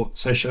support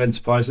social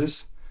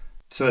enterprises.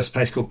 So there's a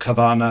place called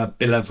Kavárna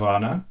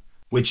Bilevrana,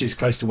 which is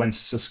close to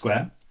Wenceslas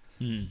Square,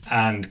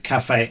 and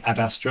Cafe Ad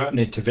Astra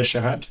near to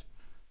Vyšehrad.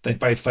 They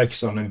both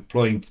focus on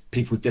employing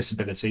people with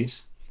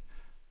disabilities.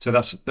 So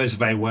those are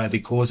very worthy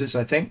causes,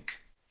 I think.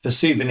 For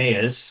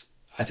souvenirs,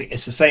 I think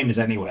it's the same as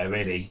anywhere,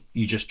 really.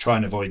 You just try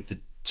and avoid the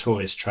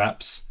tourist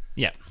traps.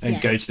 Yeah.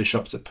 And go to the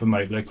shops that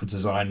promote local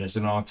designers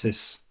and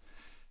artists.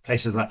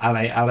 Places like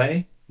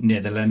Alley near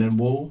the Lenin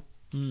Wall,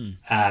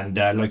 and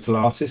local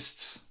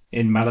artists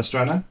in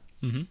Malastrana.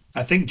 Mm-hmm.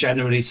 I think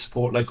generally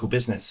support local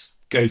business.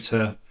 Go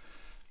to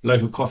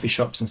local coffee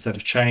shops instead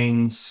of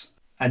chains,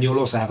 and you'll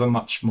also have a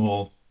much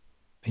more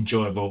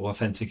enjoyable,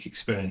 authentic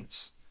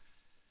experience.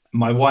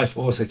 My wife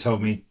also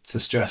told me to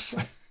stress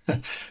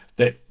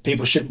that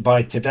people shouldn't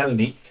buy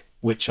tydelník,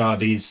 which are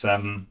these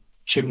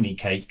chimney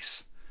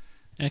cakes.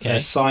 Okay.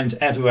 There's signs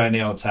everywhere in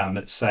the old town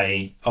that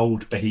say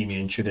old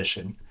Bohemian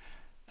tradition,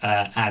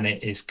 and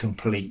it is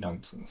complete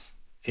nonsense.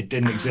 It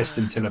didn't exist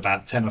until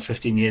about 10 or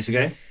 15 years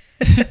ago.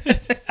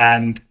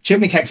 And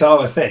chimney cakes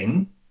are a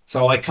thing.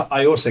 So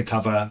I also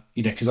cover,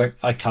 because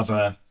I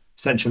cover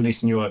Central and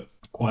Eastern Europe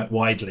quite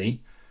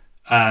widely.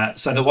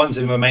 So the ones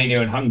in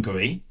Romania and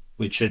Hungary,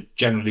 which are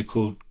generally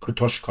called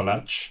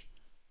kutoshkolach,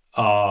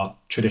 are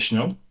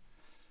traditional.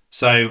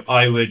 So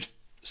I would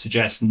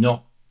suggest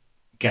not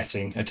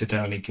getting a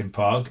tydelník in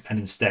Prague and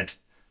instead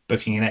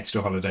booking an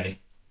extra holiday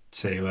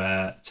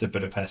to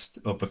Budapest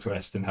or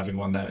Bucharest and having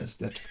one there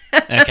instead.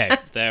 Okay,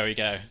 there we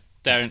go.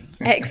 Don't.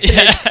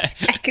 Excellent.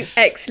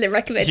 Excellent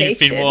recommendation. You've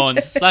been warned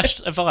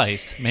 /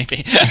 advised,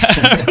 maybe.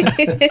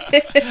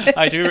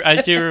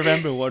 I do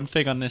remember one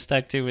thing on this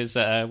stag do is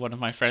one of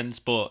my friends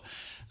bought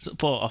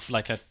off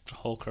like a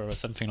hawker or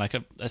something, like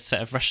a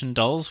set of Russian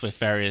dolls with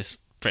various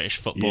British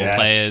football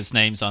players'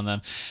 names on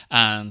them,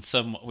 and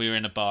we were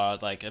in a bar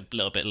like a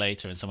little bit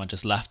later, and someone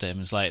just laughed at him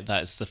and was like,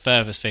 "That's the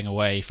furthest thing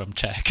away from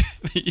Czech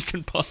that you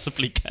can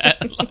possibly get."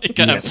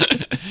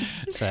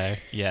 So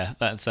yeah,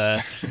 that's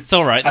it's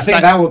all right. I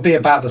think that would be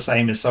about the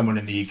same as someone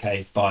in the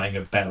UK buying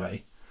a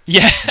beret.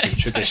 Yeah, a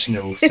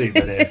traditional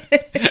souvenir.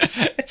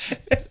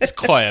 It's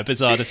quite a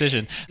bizarre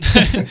decision,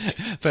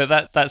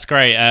 but that's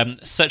great.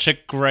 Such a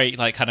great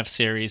kind of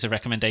series of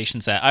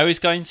recommendations there. I was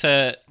going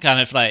to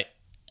kind of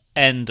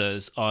end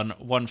us on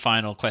one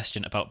final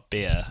question about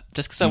beer,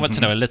 just because I want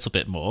to know a little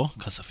bit more,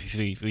 because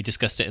we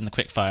discussed it in the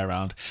quickfire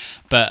round.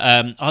 But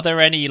are there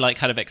any like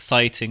kind of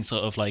exciting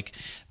sort of like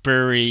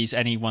breweries,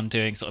 anyone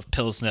doing sort of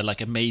Pilsner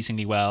like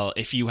amazingly well?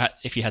 If you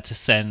had to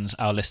send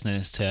our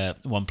listeners to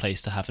one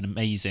place to have an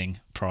amazing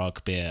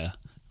Prague beer,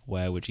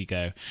 where would you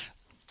go?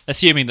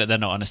 Assuming that they're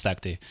not on a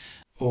stag do.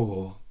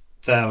 Oh,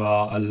 there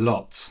are a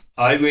lot.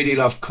 I really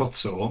love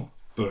Kotor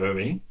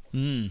Brewery,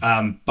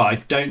 but I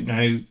don't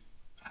know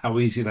how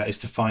easy that is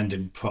to find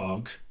in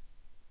Prague.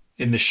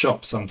 In the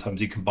shop,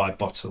 sometimes you can buy a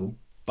bottle,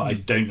 but I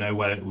don't know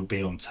where it would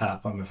be on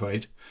tap, I'm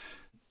afraid.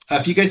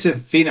 If you go to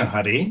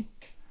Vinohrady,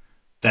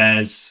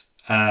 there's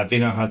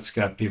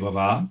Vinohradska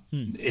Pivovar.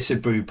 It's a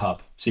brew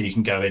pub, so you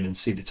can go in and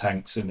see the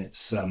tanks, and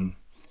it's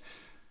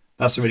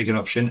that's a really good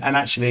option. And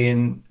actually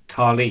in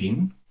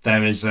Karlin,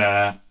 there is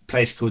a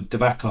place called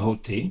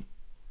Dvaka,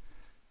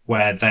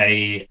 where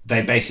they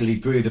basically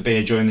brew the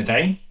beer during the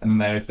day, and then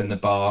they open the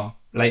bar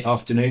late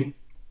afternoon,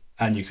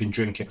 and you can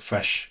drink it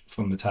fresh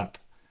from the tap.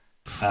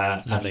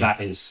 And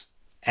that is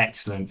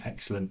excellent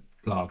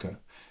lager.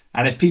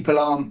 And if people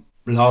aren't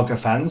lager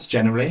fans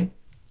generally,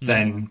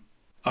 then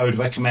I would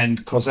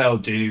recommend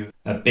Kozel do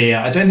a beer.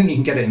 I don't think you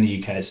can get it in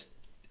the UK. It's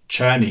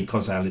Cherny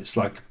Kozel. It's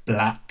like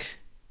black.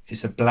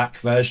 It's a black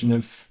version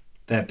of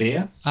their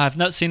beer. I've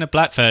not seen a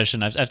black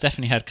version. I've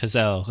definitely had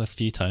Kozel a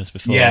few times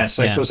before. Yeah,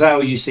 so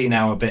Kozel you see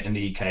now a bit in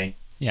the UK.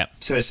 Yeah.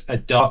 So it's a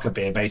darker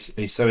beer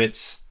basically. So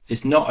it's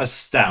not a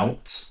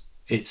stout.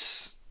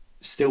 It's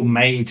still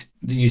made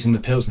using the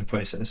Pilsner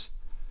process,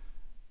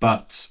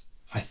 but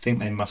I think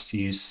they must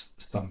use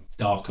some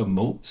darker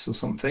malts or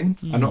something.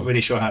 I'm not really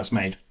sure how it's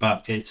made,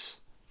 but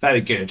it's very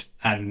good,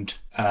 and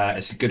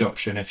it's a good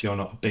option if you're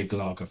not a big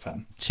lager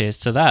fan. Cheers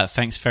to that.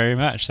 Thanks very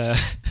much.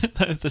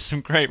 There's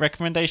some great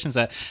recommendations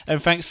there.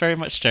 And thanks very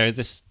much, Joe.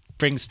 This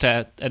brings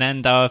to an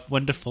end our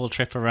wonderful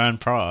trip around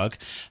Prague.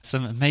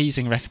 Some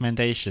amazing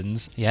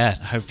recommendations. Yeah,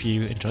 I hope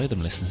you enjoy them,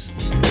 listeners.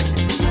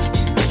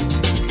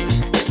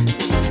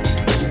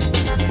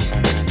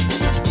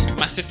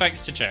 Massive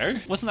thanks to Joe.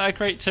 Wasn't that a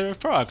great tour of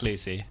Prague,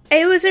 Lucy?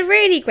 It was a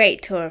really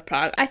great tour of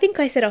Prague. I think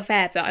I said off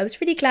air, but I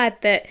was really glad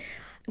that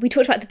we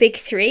talked about the big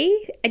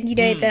three, and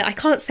I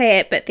can't say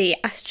it, but the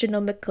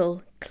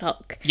astronomical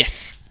clock.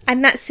 Yes.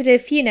 And that's sort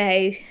of,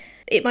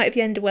 it might be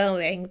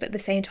underwhelming, but at the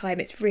same time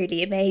it's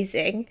really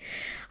amazing.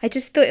 I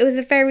just thought it was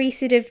a very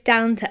sort of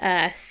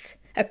down-to-earth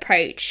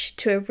approach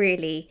to a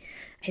really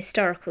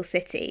historical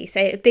city. So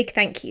a big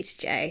thank you to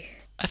Joe.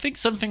 I think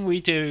something we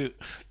do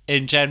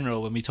in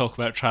general when we talk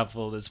about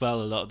travel as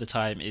well a lot of the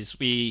time is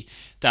we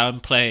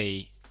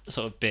downplay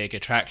sort of big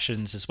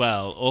attractions as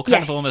well, or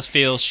kind of almost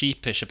feel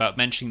sheepish about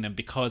mentioning them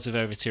because of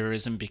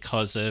over-tourism,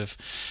 because of,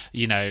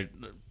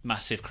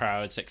 massive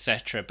crowds,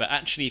 etc. But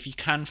actually, if you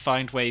can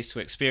find ways to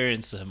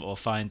experience them or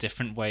find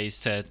different ways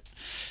to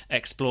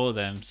explore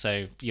them,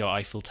 so your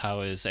Eiffel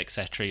Towers,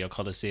 etc., your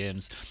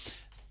Colosseums,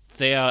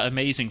 they are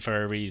amazing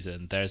for a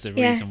reason. There's a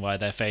reason why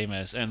they're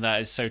famous, and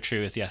that is so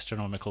true with the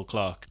astronomical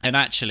clock. And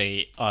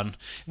actually, on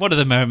one of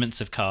the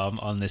moments of calm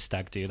on this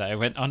stag do that I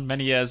went on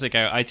many years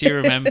ago, I do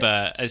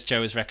remember, as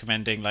Joe was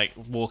recommending, like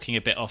walking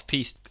a bit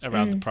off-piste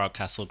around the Prague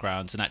Castle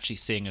grounds and actually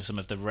seeing some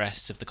of the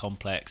rest of the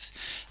complex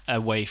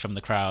away from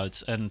the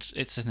crowds. And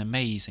it's an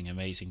amazing,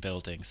 amazing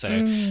building. So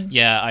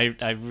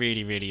I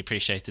really, really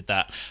appreciated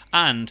that.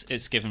 And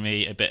it's given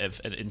me a bit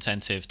of an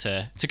incentive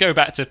to go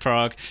back to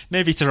Prague,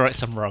 maybe to right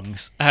some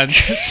wrongs and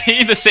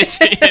see the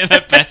city in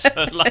a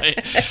better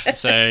light.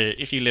 So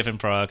if you live in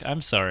Prague,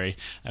 I'm sorry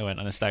I went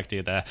on a stag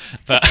do there,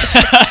 but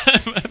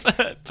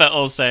but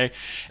also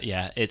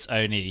it's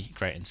only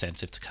great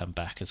incentive to come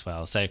back as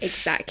well. So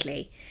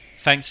exactly.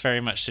 Thanks very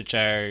much to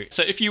Joe.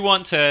 So if you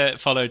want to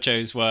follow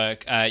Joe's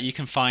work, you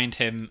can find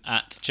him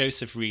at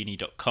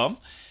josephrini.com,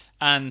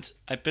 and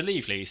I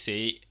believe,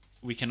 Lucy,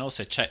 we can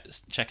also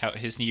check out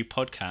his new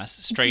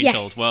podcast, Strange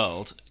Old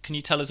World. Can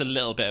you tell us a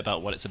little bit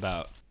about what it's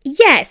about?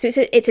 Yeah, so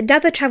it's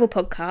another travel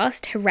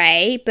podcast,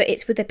 hooray, but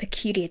it's with a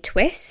peculiar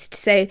twist.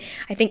 So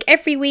I think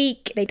every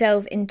week they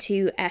delve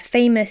into a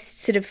famous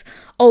sort of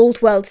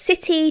old world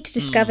city to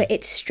discover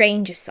its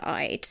stranger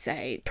side.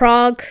 So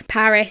Prague,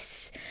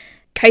 Paris,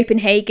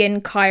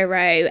 Copenhagen,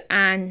 Cairo,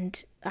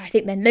 and I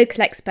think then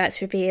local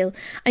experts reveal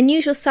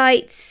unusual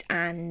sights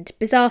and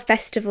bizarre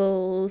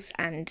festivals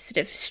and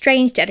sort of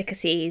strange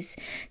delicacies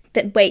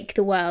that make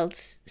the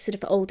world's sort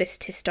of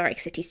oldest historic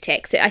cities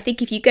tick. So I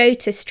think if you go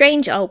to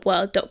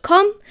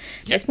strangeoldworld.com,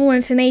 there's more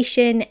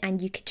information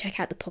and you can check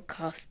out the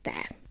podcast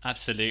there.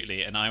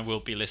 Absolutely, and I will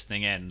be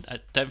listening in. I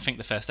don't think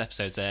the first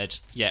episode's aired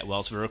yet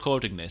whilst we're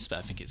recording this, but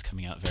I think it's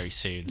coming out very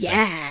soon. So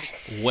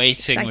yes.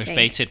 Waiting with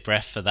bated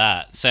breath for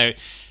that. So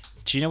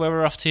do you know where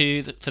we're off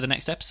to for the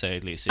next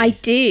episode, Lucy? I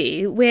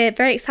do. We're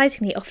very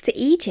excitingly off to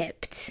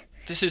Egypt.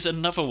 This is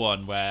another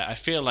one where I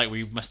feel like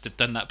we must have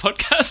done that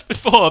podcast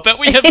before, but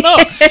we have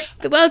not.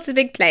 The world's a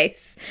big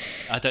place.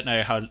 I don't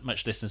know how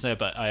much listeners know,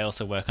 but I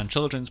also work on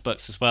children's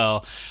books as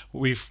well.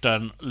 We've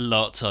done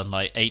lots on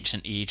like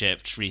ancient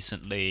Egypt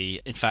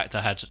recently. In fact,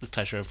 I had the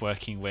pleasure of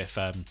working with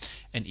an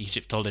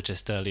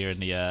Egyptologist earlier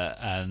in the year.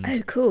 And oh,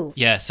 cool.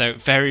 Yeah, so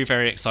very,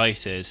 very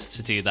excited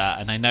to do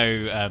that. And I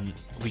know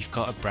we've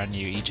got a brand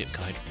new Egypt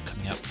guide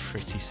coming up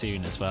pretty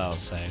soon as well.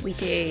 So we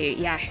do,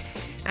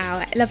 yes.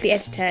 Our lovely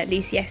editor,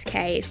 Lucy SK,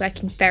 is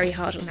working very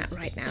hard on that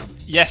right now.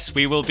 Yes,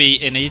 we will be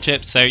in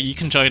Egypt, so you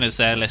can join us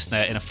there, listener,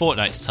 in a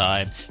fortnight's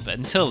time. But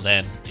until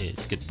then,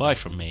 it's goodbye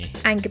from me.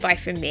 And goodbye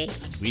from me.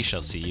 And we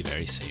shall see you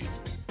very soon.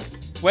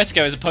 Where to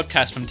Go is a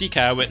podcast from DK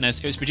Eyewitness.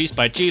 It was produced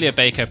by Julia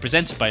Baker,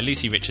 presented by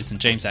Lucy Richards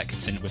and James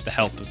Atkinson with the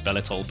help of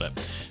Bella Talbot.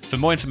 For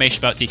more information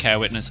about DK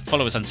Eyewitness,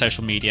 follow us on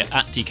social media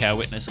at DK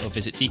Eyewitness or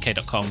visit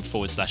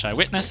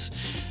dk.com/eyewitness.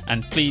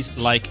 And please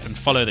like and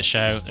follow the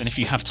show. And if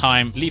you have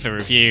time, leave a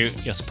review.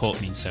 Your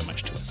support means so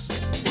much to us.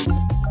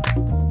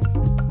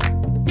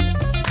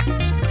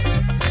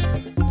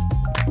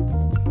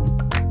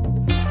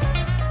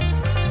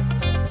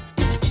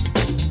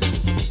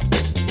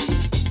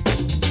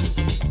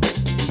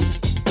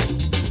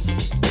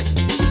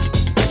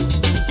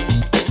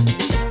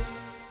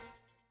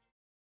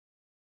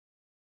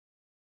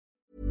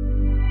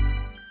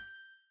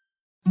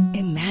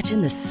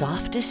 Imagine the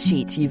softest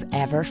sheets you've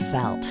ever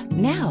felt.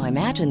 Now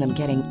imagine them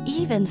getting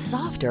even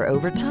softer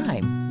over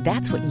time.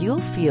 That's what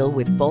you'll feel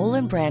with Boll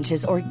 &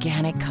 Branch's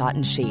organic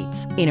cotton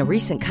sheets. In a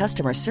recent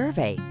customer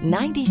survey,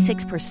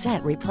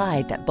 96%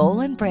 replied that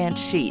Boll & Branch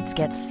sheets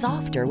get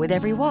softer with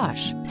every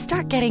wash.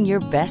 Start getting your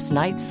best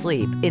night's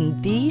sleep in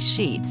these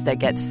sheets that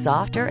get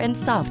softer and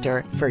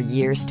softer for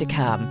years to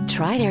come.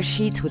 Try their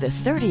sheets with a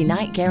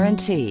 30-night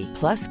guarantee.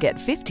 Plus, get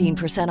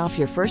 15% off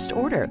your first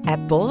order at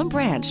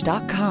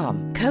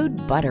bollandbranch.com.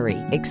 Code BUTTERY.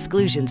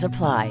 Exclusions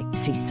apply.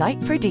 See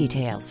site for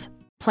details.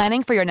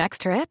 Planning for your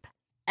next trip?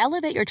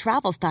 Elevate your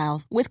travel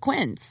style with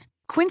Quince.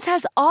 Quince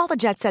has all the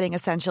jet-setting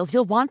essentials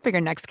you'll want for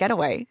your next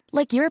getaway,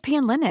 like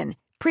European linen,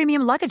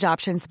 premium luggage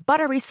options,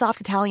 buttery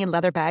soft Italian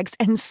leather bags,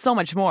 and so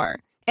much more.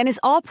 And is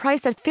all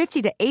priced at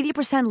 50 to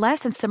 80% less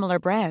than similar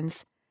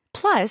brands.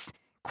 Plus,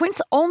 Quince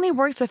only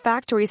works with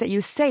factories that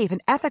use safe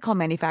and ethical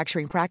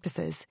manufacturing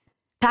practices.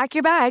 Pack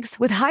your bags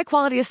with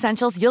high-quality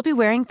essentials you'll be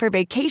wearing for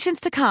vacations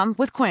to come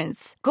with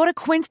Quince. Go to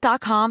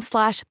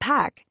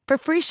quince.com/pack for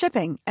free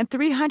shipping and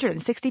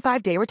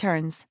 365-day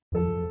returns.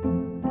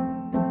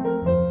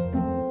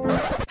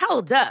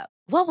 Hold up.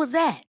 What was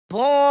that?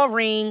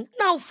 Boring.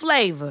 No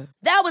flavor.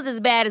 That was as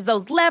bad as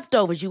those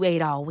leftovers you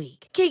ate all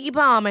week. Keke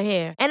Palmer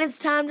here. And it's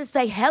time to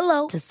say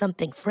hello to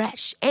something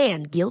fresh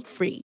and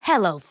guilt-free.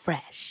 Hello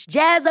Fresh.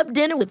 Jazz up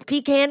dinner with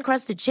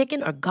pecan-crusted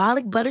chicken or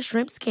garlic butter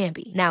shrimp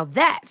scampi. Now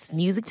that's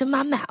music to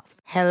my mouth.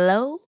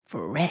 Hello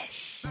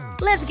Fresh.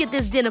 Let's get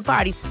this dinner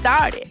party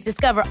started.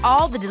 Discover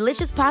all the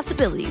delicious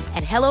possibilities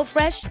at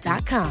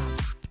HelloFresh.com.